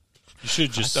hilarious. You should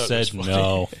have just I thought it said was funny.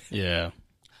 no. Yeah.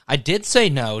 I did say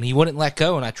no, and he wouldn't let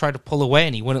go, and I tried to pull away,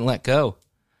 and he wouldn't let go.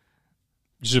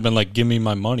 You should have been like, give me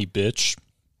my money, bitch.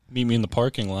 Meet me in the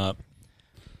parking lot.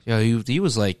 Yeah, he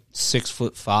was like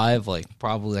 6'5", like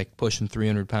probably like pushing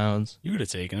 300 pounds. You could have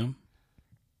taken him.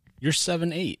 You're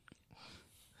 7'8".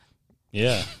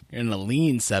 Yeah. You're in a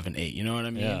lean 7'8". You know what I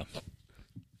mean? Yeah.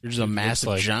 You're just a massive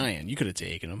like- giant. You could have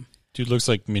taken him. Dude looks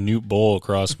like Minute Bowl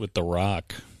crossed with The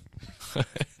Rock. You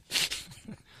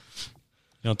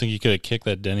don't think you could have kicked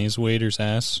that Denny's waiter's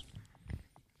ass?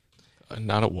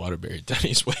 Not a Waterbury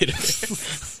Denny's waiter.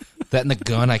 That and the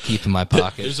gun I keep in my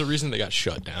pocket. There's a reason they got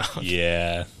shut down.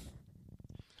 Yeah.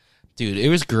 Dude, it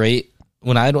was great.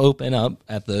 When I'd open up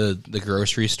at the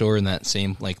grocery store in that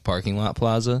same like parking lot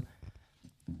plaza,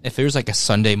 if it was like a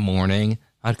Sunday morning,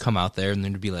 I'd come out there and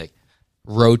there'd be like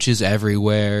roaches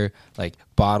everywhere, like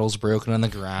bottles broken on the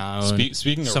ground.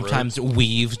 Speaking of sometimes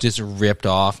weaves just ripped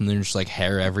off and there's just like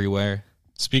hair everywhere.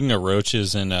 Speaking of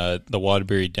roaches and the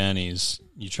Waterbury Denny's,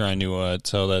 you trying to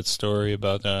tell that story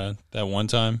about that one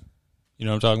time? You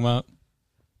know what I'm talking about?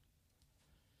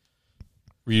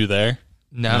 Were you there?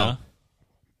 No.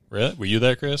 Really? Were you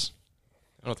there, Chris?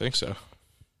 I don't think so.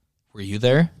 Were you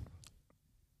there?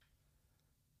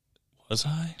 Was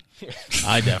I?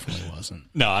 I definitely wasn't.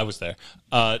 No, I was there.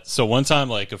 So one time,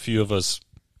 like a few of us,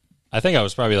 I think I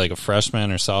was probably like a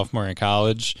freshman or sophomore in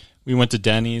college. We went to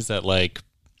Denny's at like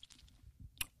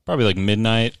probably like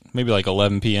midnight, maybe like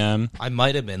 11 p.m. I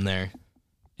might have been there.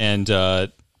 And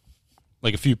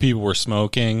like a few people were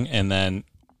smoking, and then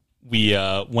we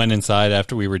went inside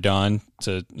after we were done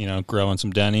to, grill on some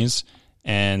Denny's,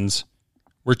 and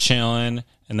we're chilling,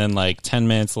 and then like 10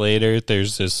 minutes later,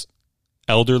 there's this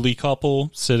elderly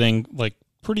couple sitting like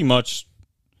pretty much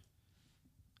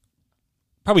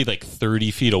probably like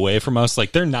 30 feet away from us.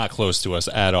 Like they're not close to us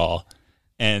at all.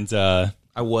 And I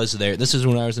was there. This is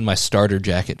when I was in my starter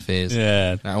jacket phase.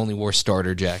 yeah, I only wore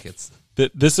starter jackets.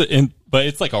 but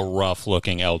it's like a rough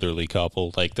looking elderly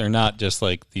couple. Like they're not just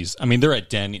like these. I mean, they're at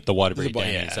the Waterbury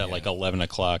Denny's at like 11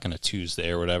 o'clock on a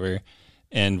Tuesday or whatever.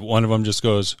 And one of them just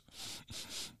goes,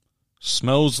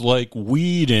 "Smells like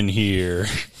weed in here."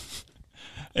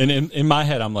 And in my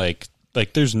head, I'm like,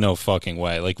 there's no fucking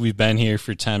way. Like, we've been here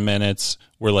for 10 minutes.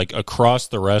 We're, like, across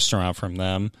the restaurant from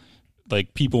them.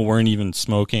 Like, people weren't even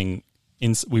smoking.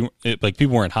 People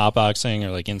weren't hotboxing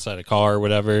or, like, inside a car or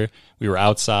whatever. We were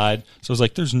outside. So I was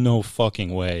like, there's no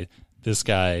fucking way this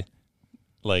guy,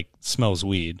 like, smells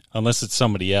weed. Unless it's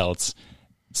somebody else.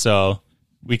 So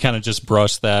we kind of just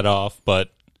brushed that off.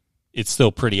 But it's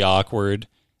still pretty awkward.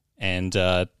 And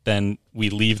then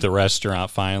we leave the restaurant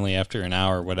finally after an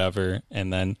hour or whatever,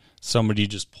 and then somebody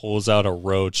just pulls out a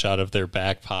roach out of their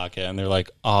back pocket, and they're like,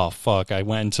 "Oh, fuck, I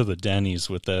went into the Denny's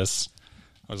with this."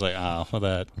 I was like, "Oh, well,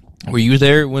 that." Were you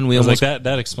there when we I was almost... like,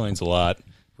 that explains a lot.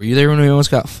 Were you there when we almost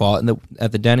got fought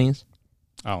at the Denny's?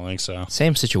 I don't think so.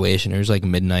 Same situation. It was like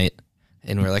midnight,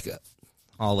 and we're like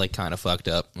all like kind of fucked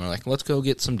up. And we're like, let's go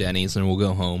get some Denny's, and we'll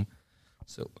go home.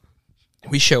 So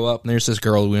we show up, and there's this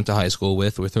girl we went to high school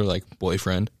with her, like,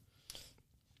 boyfriend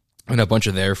and a bunch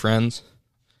of their friends.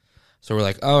 So we're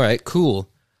like, all right, cool.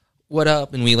 What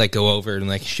up? And we, like, go over and,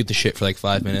 like, shoot the shit for, like,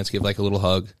 5 minutes, give, like, a little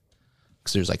hug.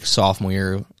 Because there's, like, sophomore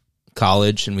year of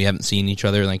college, and we haven't seen each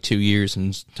other in, like, 2 years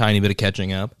and just a tiny bit of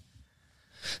catching up.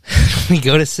 We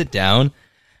go to sit down,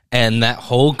 and that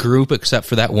whole group, except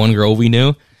for that one girl we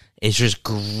knew, is just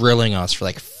grilling us for,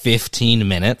 like, 15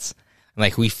 minutes.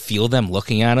 Like, we feel them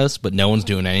looking at us, but no one's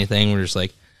doing anything. We're just,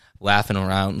 like, laughing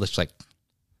around,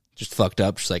 just fucked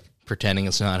up, just, like, pretending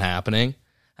it's not happening.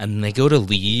 And then they go to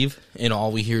leave, and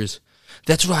all we hear is,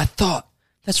 "That's what I thought.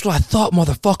 That's what I thought,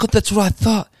 motherfucker. That's what I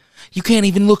thought. You can't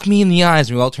even look me in the eyes."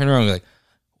 And we all turn around and we're like,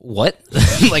 what?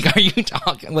 Like, are you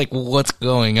talking? Like, what's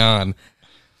going on?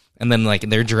 And then, like,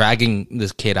 they're dragging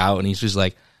this kid out, and he's just,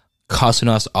 like, cussing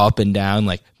us up and down,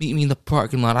 like, "Meet me in the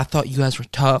parking lot. I thought you guys were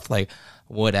tough." Like,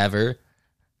 whatever.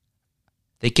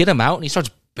 They get him out, and he starts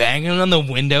banging on the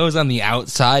windows on the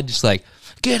outside, just like,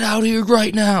 "Get out of here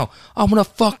right now. I'm going to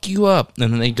fuck you up."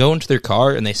 And then they go into their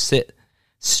car, and they sit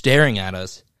staring at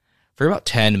us for about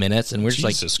 10 minutes, and we're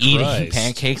just, Jesus like, eating Christ.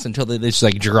 pancakes until they just,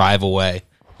 like, drive away.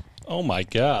 Oh, my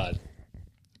God.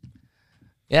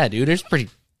 Yeah, dude, it's pretty...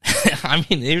 I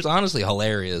mean, it was honestly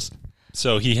hilarious.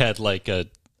 So he had, like, a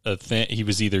thing. He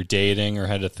was either dating or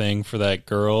had a thing for that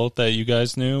girl that you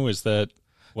guys knew? Is that...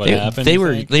 what happened?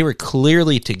 They were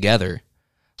clearly together.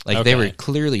 Like, they Okay. were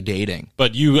clearly dating.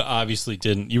 But you obviously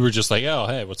didn't. You were just like, "Oh,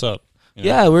 hey, what's up?" You know?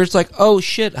 Yeah, we're just like, "Oh,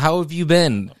 shit, how have you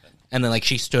been?" And then, like,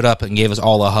 she stood up and gave us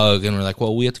all a hug, and we're like,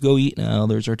 "Well, we have to go eat now.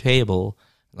 There's our table."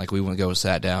 Like, we went to go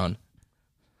sat down.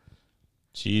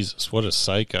 Jesus, what a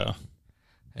psycho.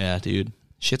 Yeah, dude.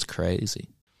 Shit's crazy.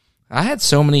 I had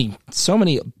so many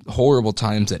horrible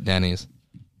times at Denny's.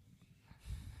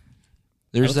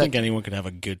 I don't think anyone could have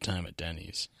a good time at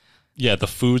Denny's. Yeah, the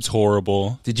food's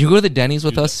horrible. Did you go to the Denny's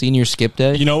with us senior skip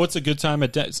day? You know what's a good time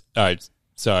at Denny's? All right,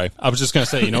 sorry. I was just going to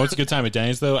say, you know what's a good time at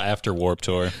Denny's, though? After Warped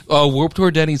Tour. Oh, Warped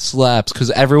Tour Denny's slaps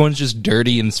because everyone's just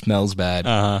dirty and smells bad.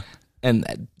 Uh-huh. And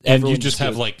And you everyone just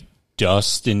have, like,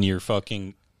 dust in your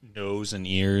fucking nose and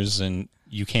ears, and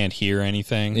you can't hear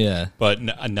anything. Yeah. But,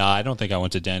 no, I don't think I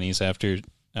went to Denny's after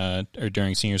or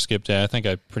during senior skip day. I think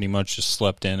I pretty much just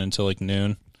slept in until, like,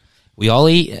 noon. We all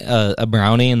ate a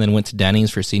brownie and then went to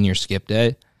Denny's for senior skip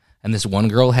day. And this one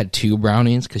girl had 2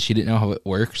 brownies because she didn't know how it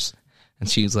works. And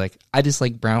she was like, "I just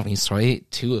like brownies, so I ate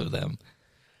 2 of them."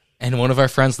 And one of our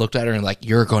friends looked at her and like,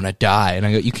 "You're going to die." And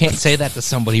I go, "You can't say that to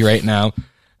somebody right now."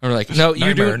 And we're like, "No,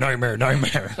 you're doing nightmare.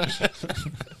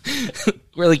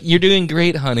 We're like, "You're doing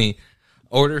great, honey."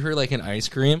 Order her like an ice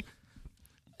cream.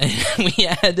 And we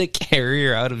had to carry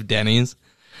her out of Denny's.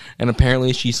 And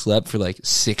apparently she slept for like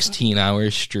 16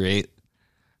 hours straight.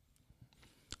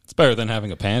 It's better than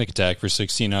having a panic attack for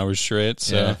 16 hours straight.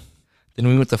 So. Yeah. Then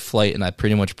we went to flight and I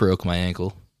pretty much broke my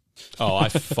ankle. Oh, I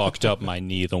fucked up my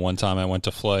knee the one time I went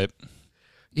to flight.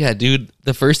 Yeah, dude.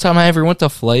 The first time I ever went to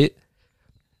flight,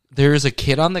 there was a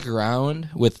kid on the ground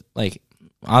with like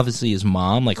obviously his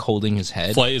mom like holding his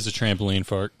head. Flight is a trampoline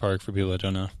park for people that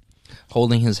don't know.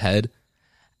 Holding his head.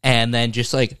 And then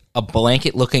just like a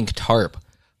blanket looking tarp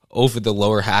over the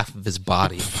lower half of his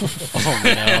body. Oh,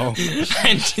 no. And just,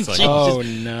 like, she was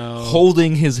just no.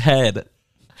 holding his head.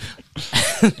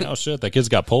 Oh, shit, that kid's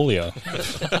got polio.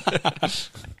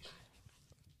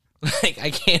 Like,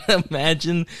 I can't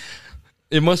imagine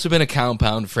It must have been a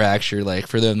compound fracture, like,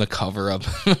 for them to cover up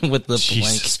with the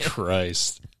Jesus blanket.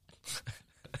 Christ.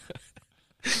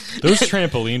 Those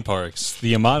trampoline parks,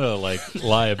 the amount of, like,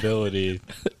 liability.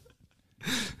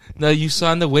 No, you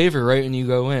sign the waiver right when you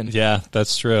go in. Yeah,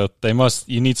 that's true.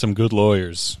 You need some good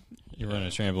lawyers. You run a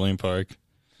trampoline park.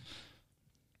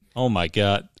 Oh, my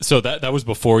God. So that was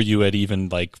before you had even,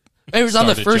 like, It was on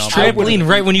the first jumping. trampoline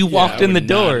right when you walked in the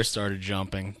door. Started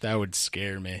jumping. That would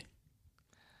scare me.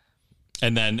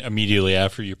 And then immediately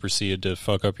after you proceeded to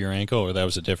fuck up your ankle, or that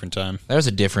was a different time? That was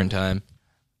a different time.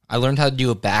 I learned how to do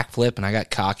a backflip, and I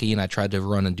got cocky, and I tried to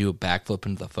run and do a backflip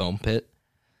into the foam pit.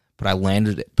 But I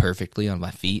landed it perfectly on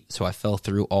my feet, so I fell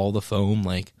through all the foam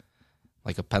like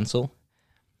a pencil.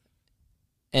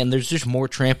 And there's just more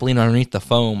trampoline underneath the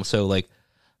foam, so, like,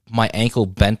 my ankle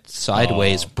bent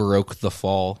sideways, broke the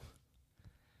fall.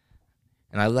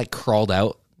 And I, like, crawled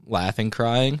out laughing,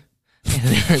 crying. And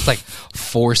there was, like,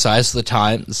 4 sizes of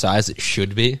the size it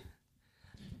should be.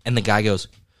 And the guy goes,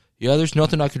 yeah, there's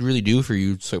nothing I could really do for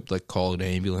you except, like, call an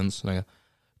ambulance. And I go,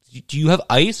 do you have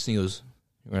ice? And he goes,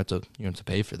 you're going to have to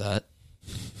pay for that.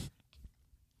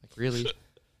 Like, really?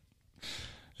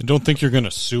 I don't think you're going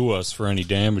to sue us for any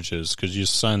damages because you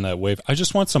signed that waiver. I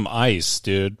just want some ice,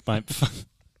 dude. No,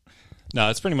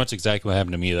 that's pretty much exactly what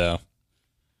happened to me, though.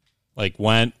 Like,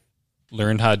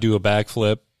 learned how to do a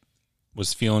backflip,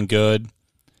 was feeling good,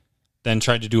 then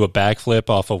tried to do a backflip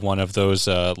off of one of those,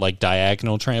 like,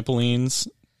 diagonal trampolines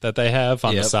that they have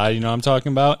on the side, you know what I'm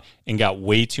talking about, and got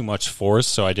way too much force,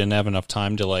 so I didn't have enough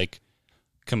time to, like,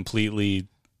 completely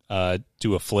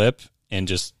do a flip, and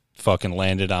just fucking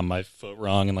landed on my foot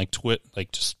wrong and, like,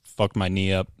 just fucked my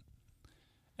knee up.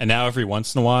 And now every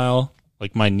once in a while,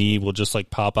 like, my knee will just,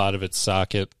 like, pop out of its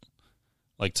socket,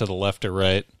 like, to the left or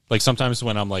right. Like, sometimes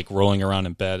when I'm, like, rolling around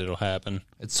in bed, it'll happen.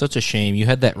 It's such a shame. You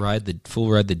had that full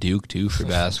ride the Duke, too, for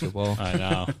basketball. I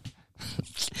know.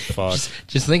 Fuck.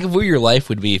 Just think of where your life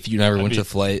would be if you never went to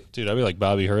flight. Dude, I'd be like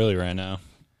Bobby Hurley right now.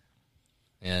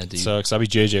 Yeah, dude. Sucks. I'd be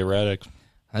JJ Redick.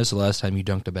 That was the last time you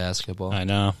dunked a basketball. I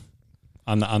know.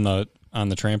 On the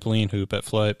trampoline hoop at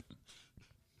flight.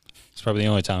 It's probably the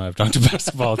only time I've dunked a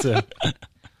basketball, too.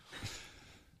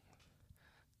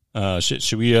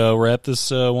 Should we wrap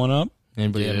this one up?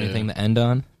 Anybody have anything to end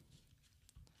on?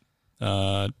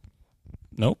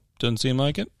 Nope. Doesn't seem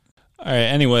like it. All right.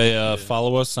 Anyway,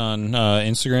 follow us on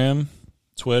Instagram,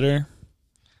 Twitter.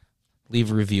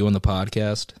 Leave a review on the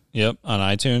podcast. Yep, on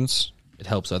iTunes. It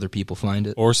helps other people find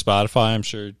it. Or Spotify. I'm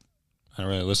sure. I don't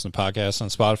really listen to podcasts on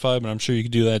Spotify, but I'm sure you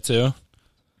could do that too.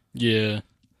 Yeah. Do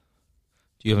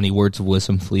you have any words of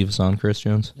wisdom to leave us on, Chris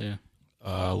Jones? Yeah.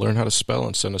 Learn how to spell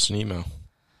and send us an email.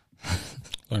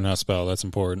 Learn how to spell. That's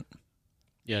important.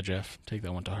 Yeah, Jeff. Take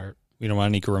that one to heart. We don't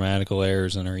want any grammatical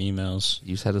errors in our emails.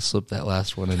 You just had to slip that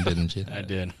last one in, didn't you? I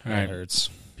did. All That right. hurts.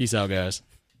 Peace out, guys.